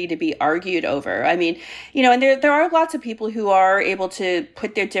property to be argued over. I mean, you know, and there are lots of people who are able to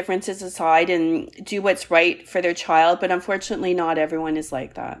put their differences aside and do what's right for their child, but unfortunately not everyone is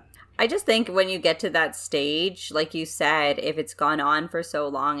like that. I just think when you get to that stage, like you said, if it's gone on for so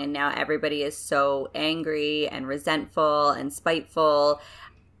long and now everybody is so angry and resentful and spiteful,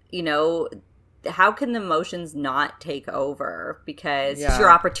 you know, how can the emotions not take over? Because it's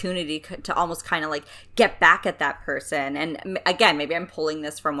your opportunity to almost kind of like get back at that person. And again, maybe I'm pulling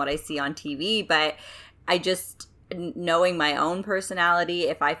this from what I see on TV, but I just, knowing my own personality,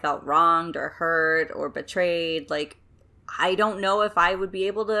 if I felt wronged or hurt or betrayed, like, I don't know if I would be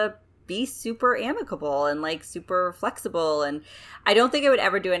able to be super amicable and like super flexible. And I don't think I would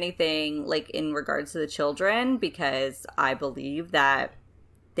ever do anything like in regards to the children, because I believe that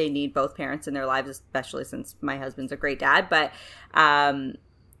they need both parents in their lives, especially since my husband's a great dad. But I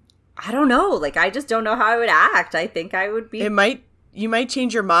don't know. Like, I just don't know how I would act. I think I would be. You might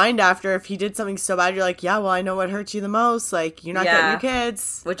change your mind after if he did something so bad. You're like, yeah, well, I know what hurts you the most. Like, you're not getting your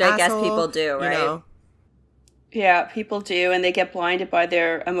kids. Which asshole. I guess people do, right? You know? Yeah, people do, and they get blinded by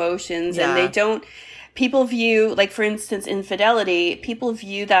their emotions, and they don't. People view, like, for instance, infidelity, people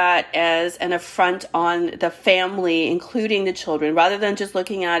view that as an affront on the family, including the children, rather than just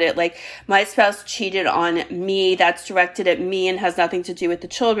looking at it like, my spouse cheated on me, that's directed at me and has nothing to do with the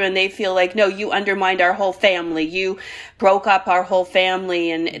children. They feel like, no, you undermined our whole family. You broke up our whole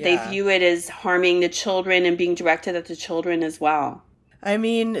family, and they view it as harming the children and being directed at the children as well. I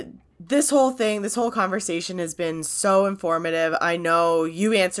mean, this whole conversation has been so informative. I know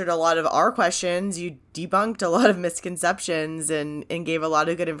you answered a lot of our questions. You debunked a lot of misconceptions and gave a lot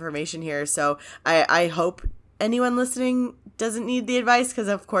of good information here. So I hope anyone listening doesn't need the advice, because,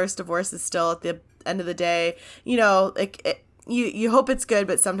 of course, divorce is still, at the end of the day, you know, like, you hope it's good,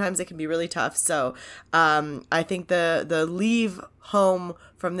 but sometimes it can be really tough. So I think the leave home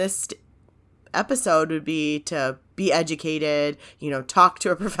from this episode would be to be educated, you know, talk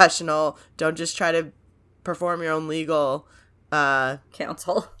to a professional. Don't just try to perform your own legal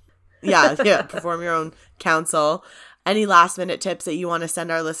counsel. Perform your own counsel. Any last minute tips that you want to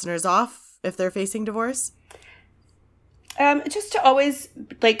send our listeners off if they're facing divorce? Just to always,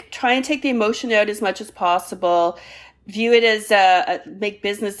 like, try and take the emotion out as much as possible. View it as make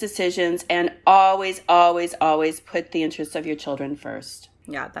business decisions, and always, always, always put the interests of your children first.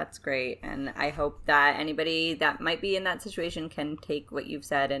 Yeah, that's great. And I hope that anybody that might be in that situation can take what you've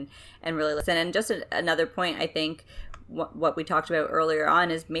said and really listen. And just another point, I think what we talked about earlier on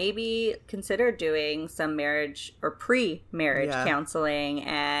is maybe consider doing some marriage or pre-marriage counseling,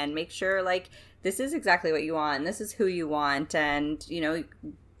 and make sure, like, this is exactly what you want, and this is who you want, and, you know,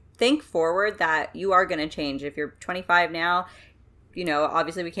 think forward that you are going to change. If you're 25 now, you know,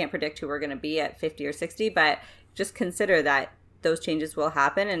 obviously we can't predict who we're going to be at 50 or 60, but just consider that those changes will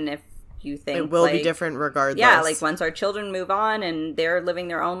happen. And if you think it will be different regardless. Yeah, like once our children move on and they're living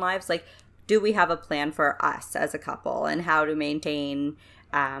their own lives, like, do we have a plan for us as a couple and how to maintain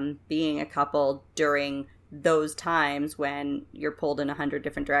being a couple during those times when you're pulled in 100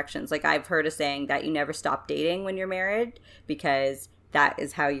 different directions? Like, I've heard a saying that you never stop dating when you're married, because that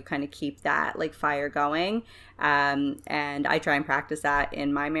is how you kind of keep that like fire going. And I try and practice that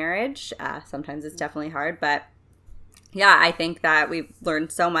in my marriage. Sometimes it's definitely hard, but yeah, I think that we've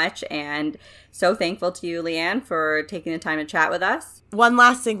learned so much, and so thankful to you, Leanne, for taking the time to chat with us. One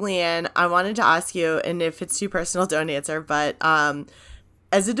last thing, Leanne, I wanted to ask you, and if it's too personal, don't answer, but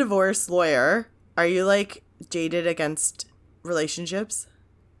as a divorce lawyer, are you like jaded against relationships?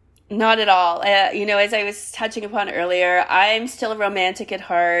 Not at all. You know, as I was touching upon earlier, I'm still a romantic at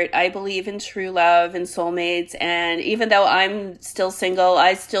heart. I believe in true love and soulmates. And even though I'm still single,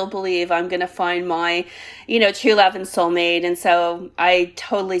 I still believe I'm going to find my, you know, true love and soulmate. And so I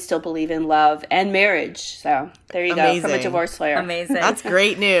totally still believe in love and marriage. So there you go, from a divorce lawyer. Amazing. That's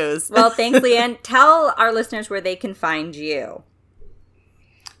great news. Well, thanks, Leanne. Tell our listeners where they can find you.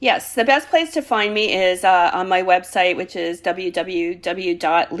 Yes, the best place to find me is on my website, which is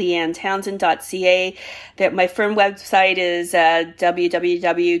www.leannetownsend.ca. My firm website is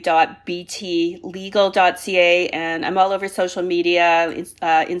www.btlegal.ca, and I'm all over social media.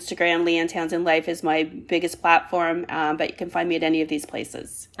 Instagram, Leanne Townsend Life is my biggest platform, but you can find me at any of these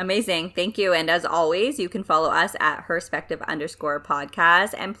places. Amazing. Thank you. And as always, you can follow us at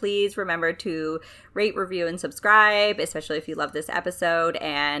herspective_podcast. And please remember to rate, review, and subscribe, especially if you love this episode.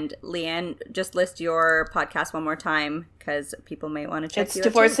 And Leanne, just list your podcast one more time, because people may want to check it's you out.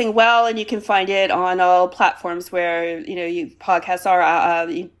 It's Divorcing Well, and you can find it on all platforms where, you know, podcasts are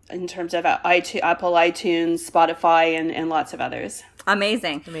in terms of Apple, iTunes, Spotify, and lots of others.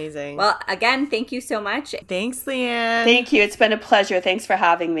 Amazing. Well, again, thank you so much. Thanks, Leanne. Thank you. It's been a pleasure. Thanks for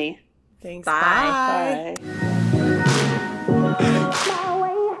having me. Thanks. Bye. Bye.